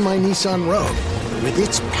 we were in my Nissan Rogue. With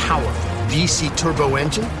its powerful VC turbo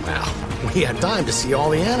engine, well, we had time to see all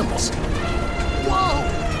the animals. Whoa!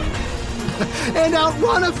 And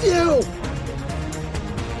outrun a few!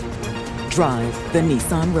 Drive the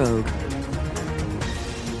Nissan Rogue.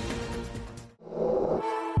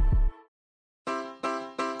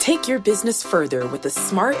 Take your business further with the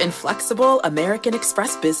smart and flexible American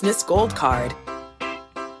Express Business Gold Card.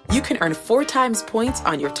 You can earn 4 times points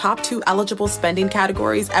on your top 2 eligible spending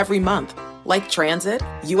categories every month, like transit,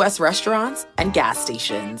 U.S. restaurants, and gas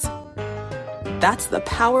stations. That's the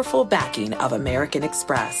powerful backing of American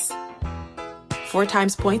Express. 4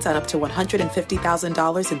 times points on up to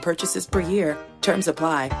 $150,000 in purchases per year. Terms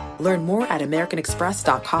apply. Learn more at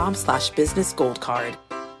americanexpress.com/businessgoldcard.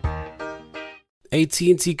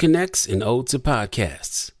 AT&T connects an ode to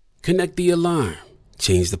podcasts. Connect the alarm.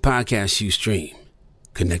 Change the podcast you stream.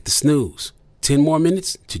 Connect the snooze. 10 more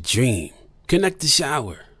minutes to dream. Connect the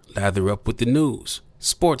shower. Lather up with the news,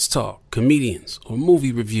 sports talk, comedians, or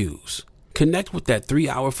movie reviews. Connect with that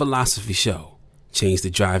 3-hour philosophy show. Change the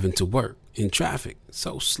drive into work in traffic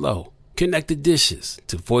so slow. Connect the dishes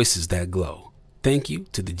to voices that glow. Thank you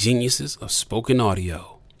to the geniuses of spoken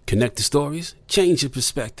audio. Connect the stories, change your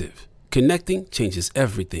perspective. Connecting changes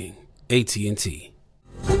everything. AT&T.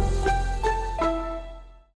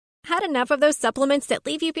 Had enough of those supplements that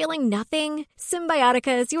leave you feeling nothing?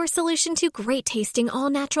 Symbiotica is your solution to great-tasting,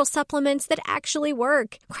 all-natural supplements that actually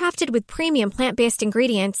work. Crafted with premium plant-based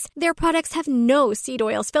ingredients, their products have no seed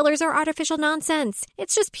oils, fillers, or artificial nonsense.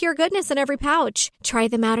 It's just pure goodness in every pouch. Try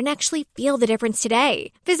them out and actually feel the difference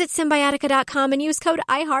today. Visit Symbiotica.com and use code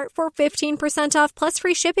IHEART for 15% off plus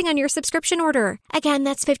free shipping on your subscription order. Again,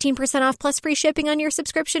 that's 15% off plus free shipping on your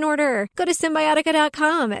subscription order. Go to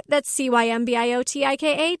Symbiotica.com. That's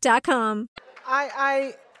CYMBIOTIKA.com.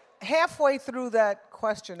 I halfway through that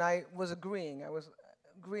question, I was agreeing. I was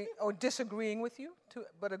disagreeing with you,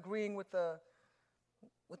 but agreeing with the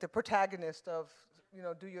protagonist of,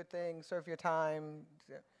 do your thing, serve your time,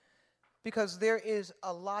 because there is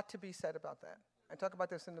a lot to be said about that. I talk about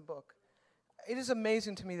this in the book. It is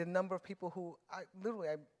amazing to me the number of people who I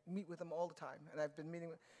meet with them all the time, and I've been meeting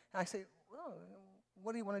with, and I say, well,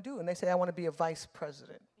 what do you want to do? And they say, I want to be a vice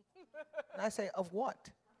president. And I say, of what?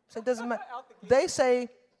 So it doesn't matter. They say,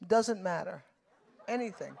 doesn't matter.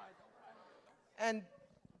 Anything. And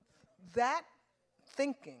that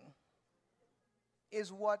thinking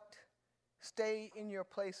is what stay in your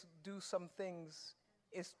place, do some things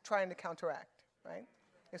is trying to counteract, right?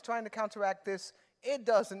 It's trying to counteract this, it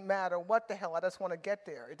doesn't matter what the hell, I just want to get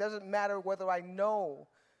there. It doesn't matter whether I know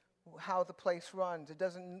how the place runs. It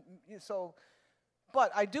doesn't, but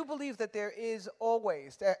I do believe that there is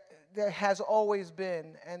always, there has always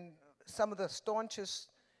been, and some of the staunchest,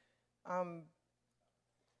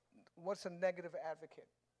 what's a negative advocate?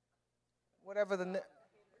 Whatever the,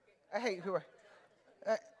 I hate who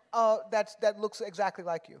that looks exactly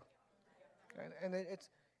like you. Right?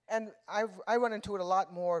 And I run into it a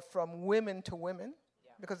lot more from women to women,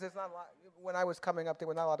 because there's not a lot, when I was coming up there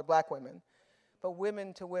were not a lot of black women, but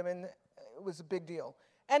women to women, it was a big deal.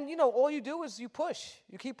 And, all you do is you push.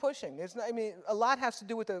 You keep pushing. A lot has to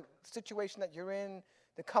do with the situation that you're in,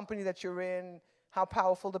 the company that you're in, how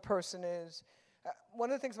powerful the person is. One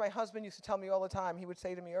of the things my husband used to tell me all the time, he would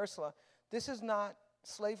say to me, Ursula, this is not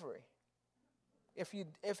slavery. If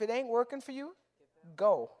it ain't working for you,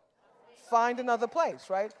 go. Find another place,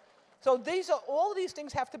 right? So all these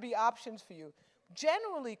things have to be options for you.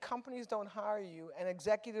 Generally, companies don't hire you and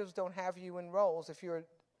executives don't have you in roles, if you're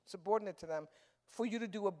subordinate to them, for you to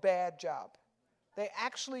do a bad job. They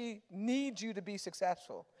actually need you to be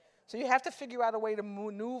successful. So you have to figure out a way to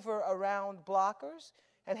maneuver around blockers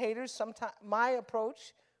and haters. Sometimes my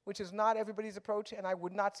approach, which is not everybody's approach, and I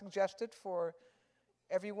would not suggest it for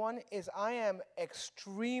everyone, is I am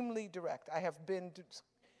extremely direct. I have been,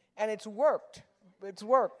 and it's worked. It's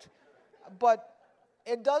worked. But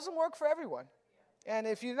it doesn't work for everyone. And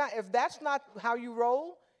if that's not how you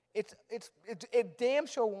roll, it damn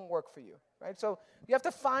sure won't work for you. Right? So you have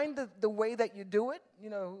to find the way that you do it,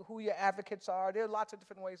 who your advocates are. There are lots of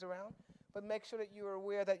different ways around, but make sure that you are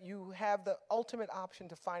aware that you have the ultimate option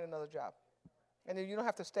to find another job. And then you don't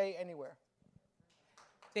have to stay anywhere.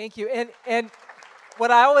 Thank you. And what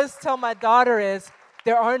I always tell my daughter is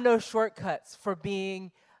there are no shortcuts for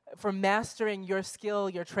mastering your skill,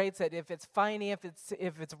 your trade set. If it's finance,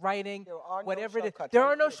 if it's writing, whatever it is, there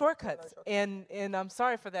are no shortcuts. And I'm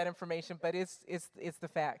sorry for that information, but it's the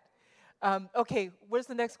fact. Okay, where's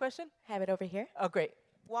the next question? Have it over here. Oh, great.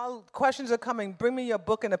 While questions are coming, bring me your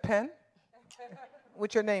book and a pen.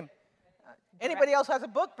 What's your name? Anybody else has a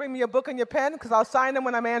book? Bring me a book and your pen, because I'll sign them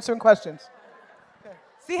when I'm answering questions. Okay.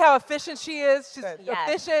 See how efficient she is? She's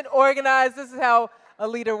efficient, organized. This is how a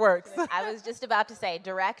leader works. I was just about to say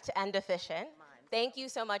direct and efficient. Thank you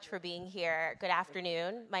so much for being here. Good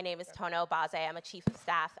afternoon. My name is Tono Baze. I'm a chief of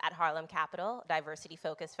staff at Harlem Capital, a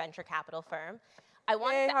diversity-focused venture capital firm. I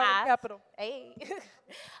wanted Yay, to Harlem ask. Capital. Hey,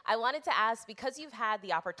 I wanted to ask, because you've had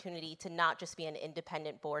the opportunity to not just be an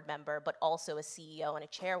independent board member, but also a CEO and a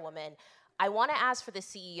chairwoman. I want to ask for the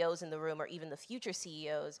CEOs in the room, or even the future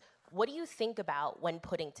CEOs, what do you think about when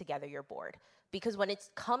putting together your board? Because when it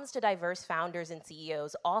comes to diverse founders and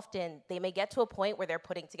CEOs, often they may get to a point where they're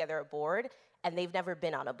putting together a board and they've never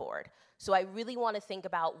been on a board. So I really want to think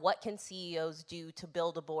about what can CEOs do to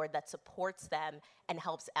build a board that supports them and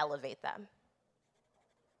helps elevate them.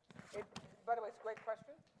 By the way, it's a great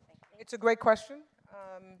question. It's a great question.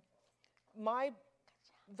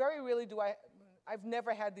 I've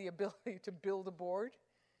never had the ability to build a board.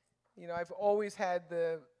 You know, I've always had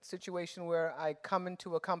the situation where I come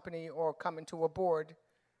into a company or come into a board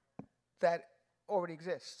that already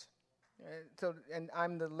exists. And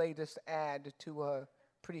I'm the latest add to a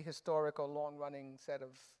pretty historical, long-running set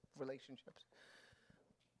of relationships.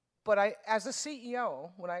 But as a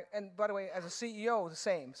CEO, and by the way, as a CEO, the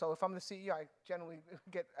same. So if I'm the CEO, I generally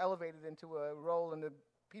get elevated into a role, and the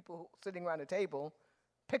people sitting around the table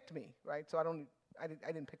picked me, right? So I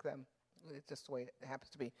didn't pick them. It's just the way it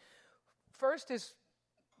happens to be. First is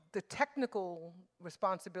the technical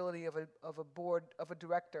responsibility of a board, of a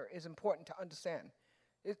director, is important to understand.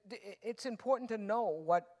 It's important to know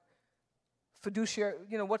what fiduciary,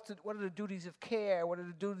 you know, what are the duties of care, what are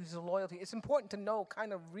the duties of loyalty. It's important to know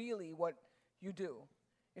kind of really what you do.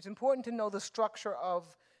 It's important to know the structure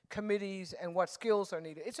of committees and what skills are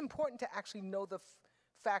needed. It's important to actually know the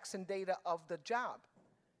facts and data of the job,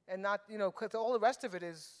 and not, you know, because all the rest of it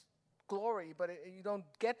is glory, but you don't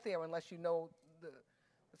get there unless you know the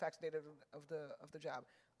facts and data of the job.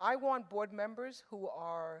 I want board members who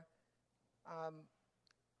are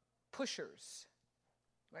pushers,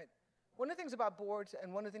 right? One of the things about boards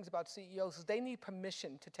and one of the things about CEOs is they need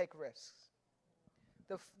permission to take risks.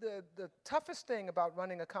 The toughest thing about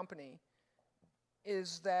running a company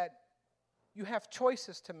is that you have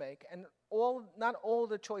choices to make, and not all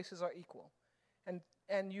the choices are equal.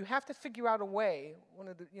 And you have to figure out a way,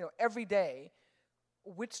 every day,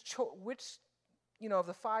 which of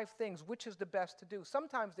the 5 things, which is the best to do.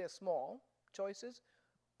 Sometimes they're small choices,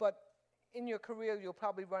 but in your career, you'll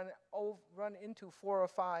probably run into 4 or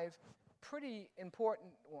 5 pretty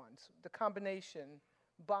important ones. The combination,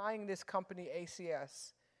 buying this company,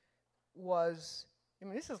 ACS,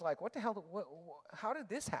 this is like, what the hell, how did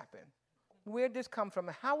this happen? Where did this come from?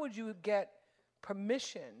 How would you get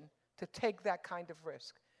permission to take that kind of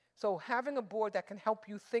risk? So having a board that can help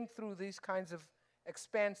you think through these kinds of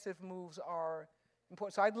expansive moves are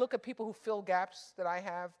important. So I'd look at people who fill gaps that I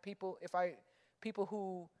have, people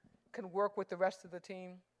who can work with the rest of the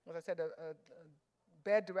team. As I said, a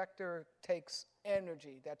bad director takes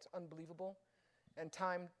energy that's unbelievable and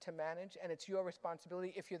time to manage, and it's your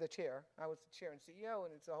responsibility if you're the chair. I was the chair and CEO,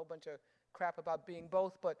 and it's a whole bunch of crap about being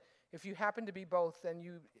both, but if you happen to be both,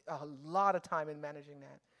 then a lot of time in managing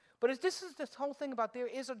that. But this whole thing about there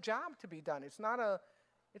is a job to be done. It's kind of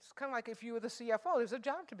like if you were the CFO, there's a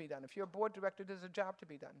job to be done. If you're a board director, there's a job to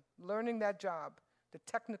be done. Learning that job, the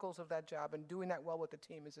technicals of that job, and doing that well with the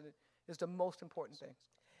team is the most important thing.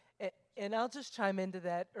 And I'll just chime into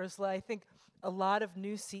that, Ursula. I think a lot of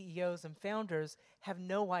new CEOs and founders have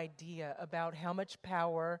no idea about how much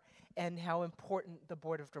power and how important the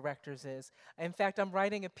board of directors is. In fact, I'm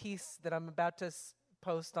writing a piece that I'm about to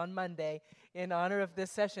post on Monday in honor of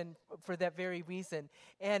this session for that very reason.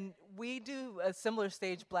 And we do a similar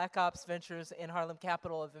stage, Black Ops Ventures and Harlem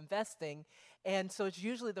Capital, of investing. And so it's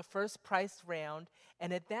usually the first priced round.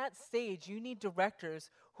 And at that stage, you need directors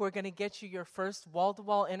who are going to get you your first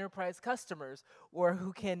wall-to-wall enterprise customers, or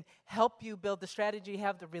who can help you build the strategy,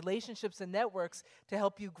 have the relationships and networks to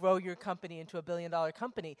help you grow your company into a billion-dollar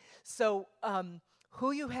company. So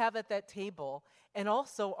who you have at that table, and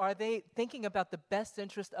also, are they thinking about the best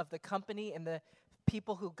interest of the company and the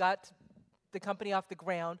people who got the company off the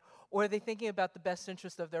ground, or are they thinking about the best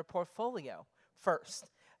interest of their portfolio first?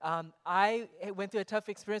 I went through a tough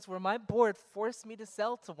experience where my board forced me to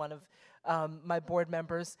sell to one of my board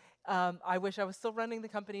members. I wish I was still running the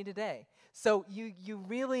company today. So you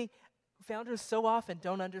really, founders so often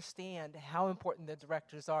don't understand how important the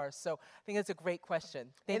directors are. So I think that's a great question.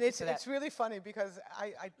 Thank you for that. It's really funny because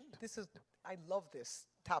I love this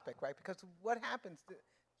topic, right? Because what happens,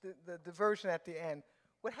 the diversion at the end,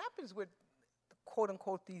 what happens with quote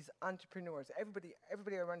unquote these entrepreneurs? Everybody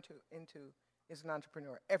I run into is an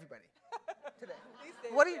entrepreneur. Everybody today.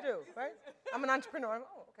 What do you do, right? I'm an entrepreneur.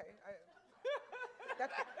 Oh, okay.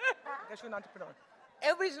 I guess you're an entrepreneur.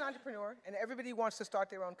 Everybody's an entrepreneur, and everybody wants to start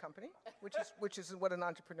their own company, which is what an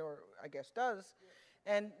entrepreneur, I guess, does.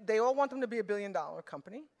 And they all want them to be $1 billion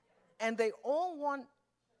company, and they all want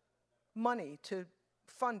money to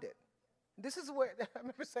fund it. This is where, I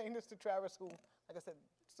remember saying this to Travis, who, like I said,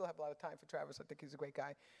 still have a lot of time for Travis. I think he's a great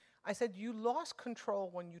guy. I said, you lost control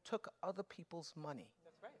when you took other people's money.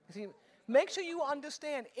 That's right. See, make sure you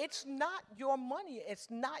understand, it's not your money. It's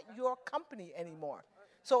not your company anymore.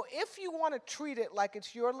 So if you want to treat it like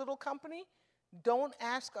it's your little company, don't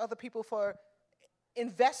ask other people for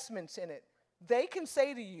investments in it. They can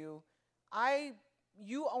say to you,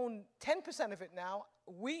 you own 10% of it now,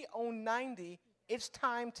 we own 90%, it's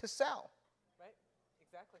time to sell. Right,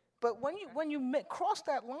 exactly. But when you cross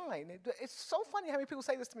that line, it's so funny how many people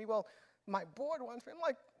say this to me, well, my board wants me. I'm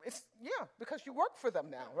like, because you work for them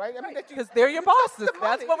now, right? I mean, because they're your bosses.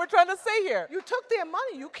 That's what we're trying to say here. You took their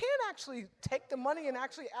money. You can't actually take the money and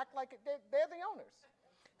actually act like they're the owners.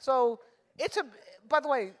 So by the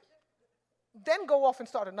way, then go off and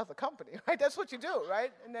start another company, right? That's what you do,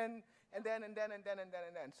 right? And then.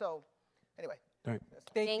 So, anyway. All right.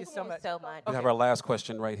 Thank you so much. We have our last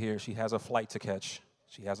question right here. She has a flight to catch.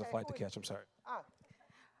 I'm sorry.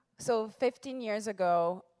 So 15 years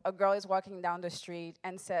ago, a girl is walking down the street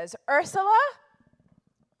and says, Ursula?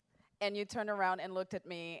 And you turned around and looked at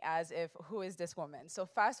me as if, who is this woman? So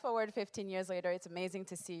fast forward 15 years later, it's amazing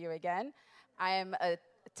to see you again. I am a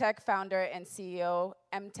tech founder and CEO.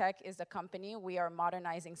 MTech is the company. We are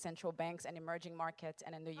modernizing central banks and emerging markets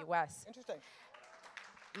and in the US. Interesting.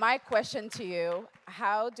 My question to you,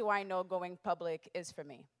 how do I know going public is for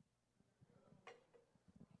me?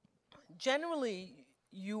 Generally,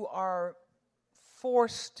 you are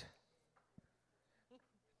forced.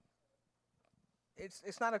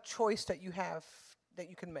 It's not a choice that you have that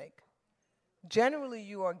you can make. Generally,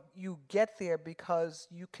 you get there because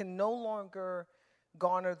you can no longer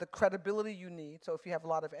garner the credibility you need. So if you have a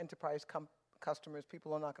lot of enterprise customers,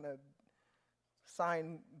 people are not going to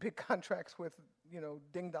sign big contracts with,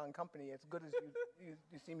 ding-dong company, as good as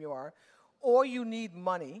you seem you are. Or you need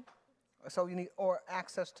money, so you need, or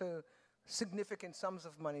access to significant sums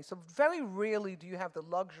of money. So very rarely do you have the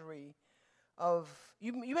luxury of,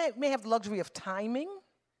 you may have the luxury of timing,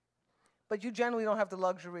 but you generally don't have the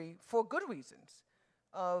luxury, for good reasons,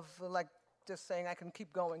 of like just saying I can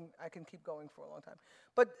keep going for a long time.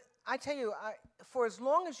 But I tell you, for as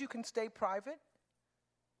long as you can stay private,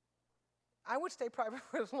 I would stay private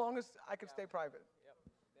for as long as I could stay private. Yep.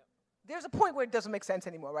 There's a point where it doesn't make sense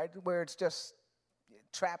anymore, right? Where it's just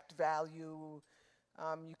trapped value.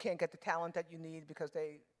 You can't get the talent that you need because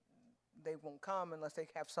they won't come unless they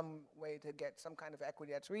have some way to get some kind of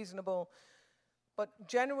equity that's reasonable. But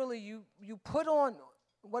generally, you put on,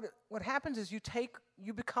 what happens is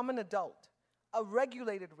you become an adult, a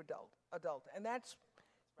regulated adult, and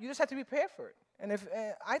you just have to be prepared for it. And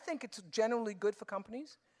I think it's generally good for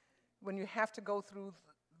companies when you have to go through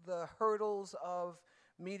the hurdles of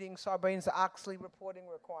meeting Sarbanes-Oxley reporting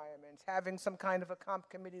requirements, having some kind of a comp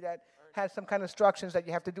committee that has some kind of instructions that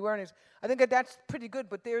you have to do earnings. I think that's pretty good,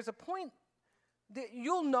 but there's a point that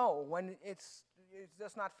you'll know when it's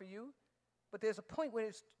just not for you, but there's a point where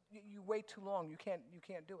you wait too long, you can't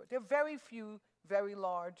do it. There are very few, very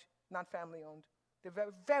large, not family-owned, there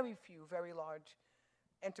are very few, very large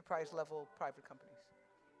enterprise-level private companies.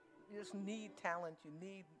 You just need talent, you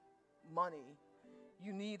need money,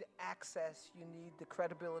 you need access, you need the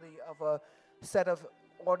credibility of a set of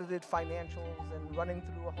audited financials and running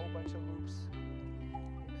through a whole bunch of loops.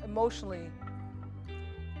 Emotionally,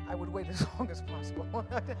 I would wait as long as possible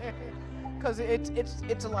because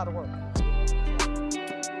it's a lot of work.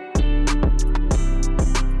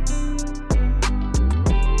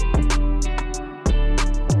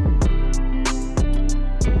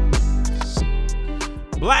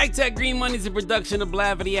 Black Tech Green Money is a production of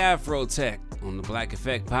Blavity Afro Tech on the Black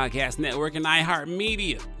Effect Podcast Network and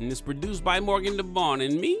iHeartMedia, and it's produced by Morgan DeBaun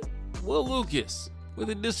and me, Will Lucas,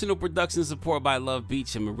 with additional production support by Love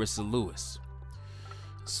Beach and Marissa Lewis.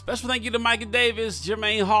 Special thank you to Micah Davis,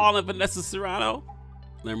 Jermaine Hall, and Vanessa Serrano.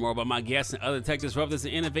 Learn more about my guests and other tech disruptors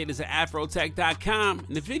and innovators at afrotech.com.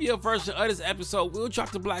 And the video version of this episode will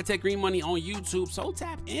drop to Black Tech Green Money on YouTube, so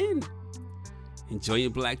tap in. Enjoy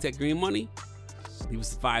your Black Tech Green Money. Leave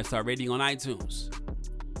us a 5-star rating on iTunes.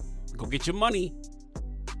 Go get your money.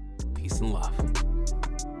 Peace and love.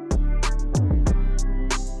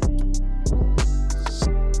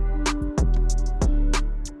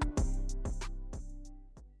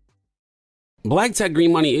 Black Tech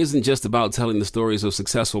Green Money isn't just about telling the stories of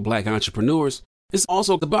successful Black entrepreneurs. It's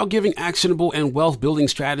also about giving actionable and wealth-building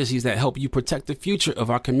strategies that help you protect the future of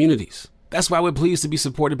our communities. That's why we're pleased to be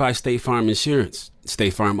supported by State Farm Insurance.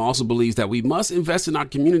 State Farm also believes that we must invest in our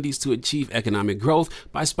communities to achieve economic growth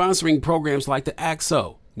by sponsoring programs like the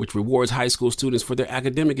ACT-SO, which rewards high school students for their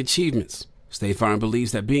academic achievements. State Farm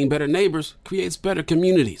believes that being better neighbors creates better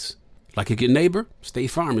communities. Like a good neighbor,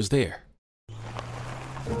 State Farm is there.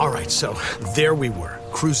 All right, so there we were,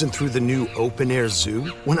 cruising through the new open-air zoo,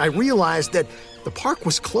 when I realized that the park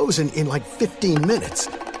was closing in like 15 minutes.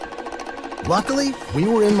 Luckily, we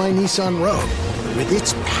were in my Nissan Rogue. With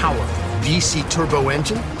its powerful VC turbo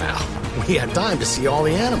engine, well, we had time to see all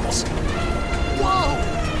the animals. Whoa!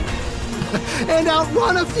 And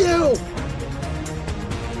outrun a few!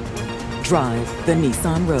 Drive the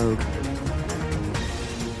Nissan Rogue.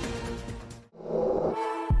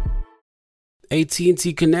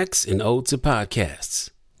 AT&T connects an ode to podcasts.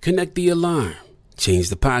 Connect the alarm. Change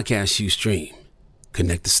the podcast you stream.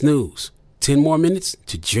 Connect the snooze. 10 more minutes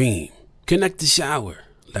to dream. Connect the shower.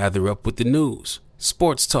 Lather up with the news,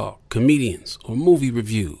 sports talk, comedians, or movie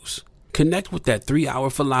reviews. Connect with that 3-hour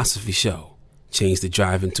philosophy show. Change the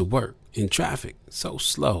drive into work in traffic so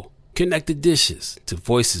slow. Connect the dishes to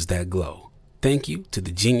voices that glow. Thank you to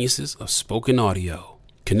the geniuses of spoken audio.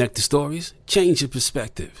 Connect the stories, change your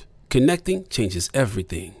perspective. Connecting changes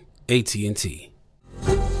everything. AT&T.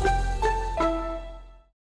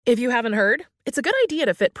 If you haven't heard, it's a good idea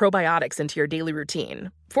to fit probiotics into your daily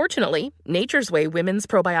routine. Fortunately, Nature's Way Women's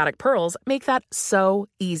Probiotic Pearls make that so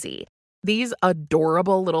easy. These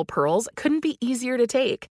adorable little pearls couldn't be easier to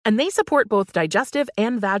take, and they support both digestive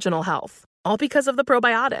and vaginal health, all because of the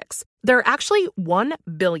probiotics. There are actually 1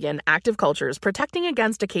 billion active cultures protecting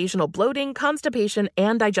against occasional bloating, constipation,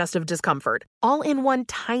 and digestive discomfort, all in one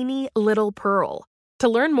tiny little pearl. To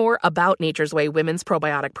learn more about Nature's Way Women's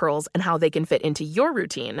Probiotic Pearls and how they can fit into your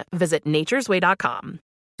routine, visit naturesway.com.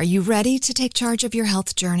 Are you ready to take charge of your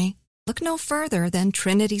health journey? Look no further than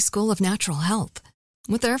Trinity School of Natural Health.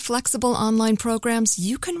 With their flexible online programs,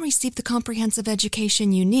 you can receive the comprehensive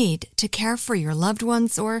education you need to care for your loved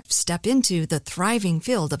ones or step into the thriving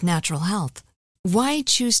field of natural health. Why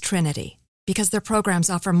choose Trinity? Because their programs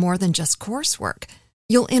offer more than just coursework.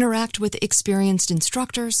 You'll interact with experienced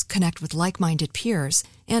instructors, connect with like-minded peers,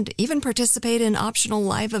 and even participate in optional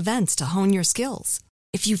live events to hone your skills.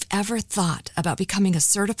 If you've ever thought about becoming a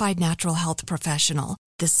certified natural health professional,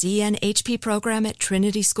 the CNHP program at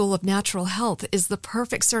Trinity School of Natural Health is the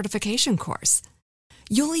perfect certification course.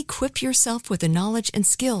 You'll equip yourself with the knowledge and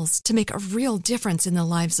skills to make a real difference in the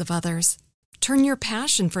lives of others. Turn your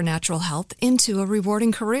passion for natural health into a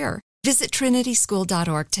rewarding career. Visit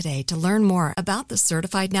trinityschool.org today to learn more about the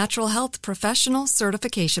Certified Natural Health Professional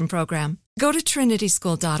Certification Program. Go to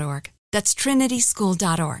trinityschool.org. That's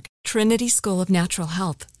trinityschool.org. Trinity School of Natural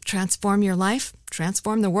Health. Transform your life,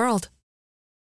 transform the world.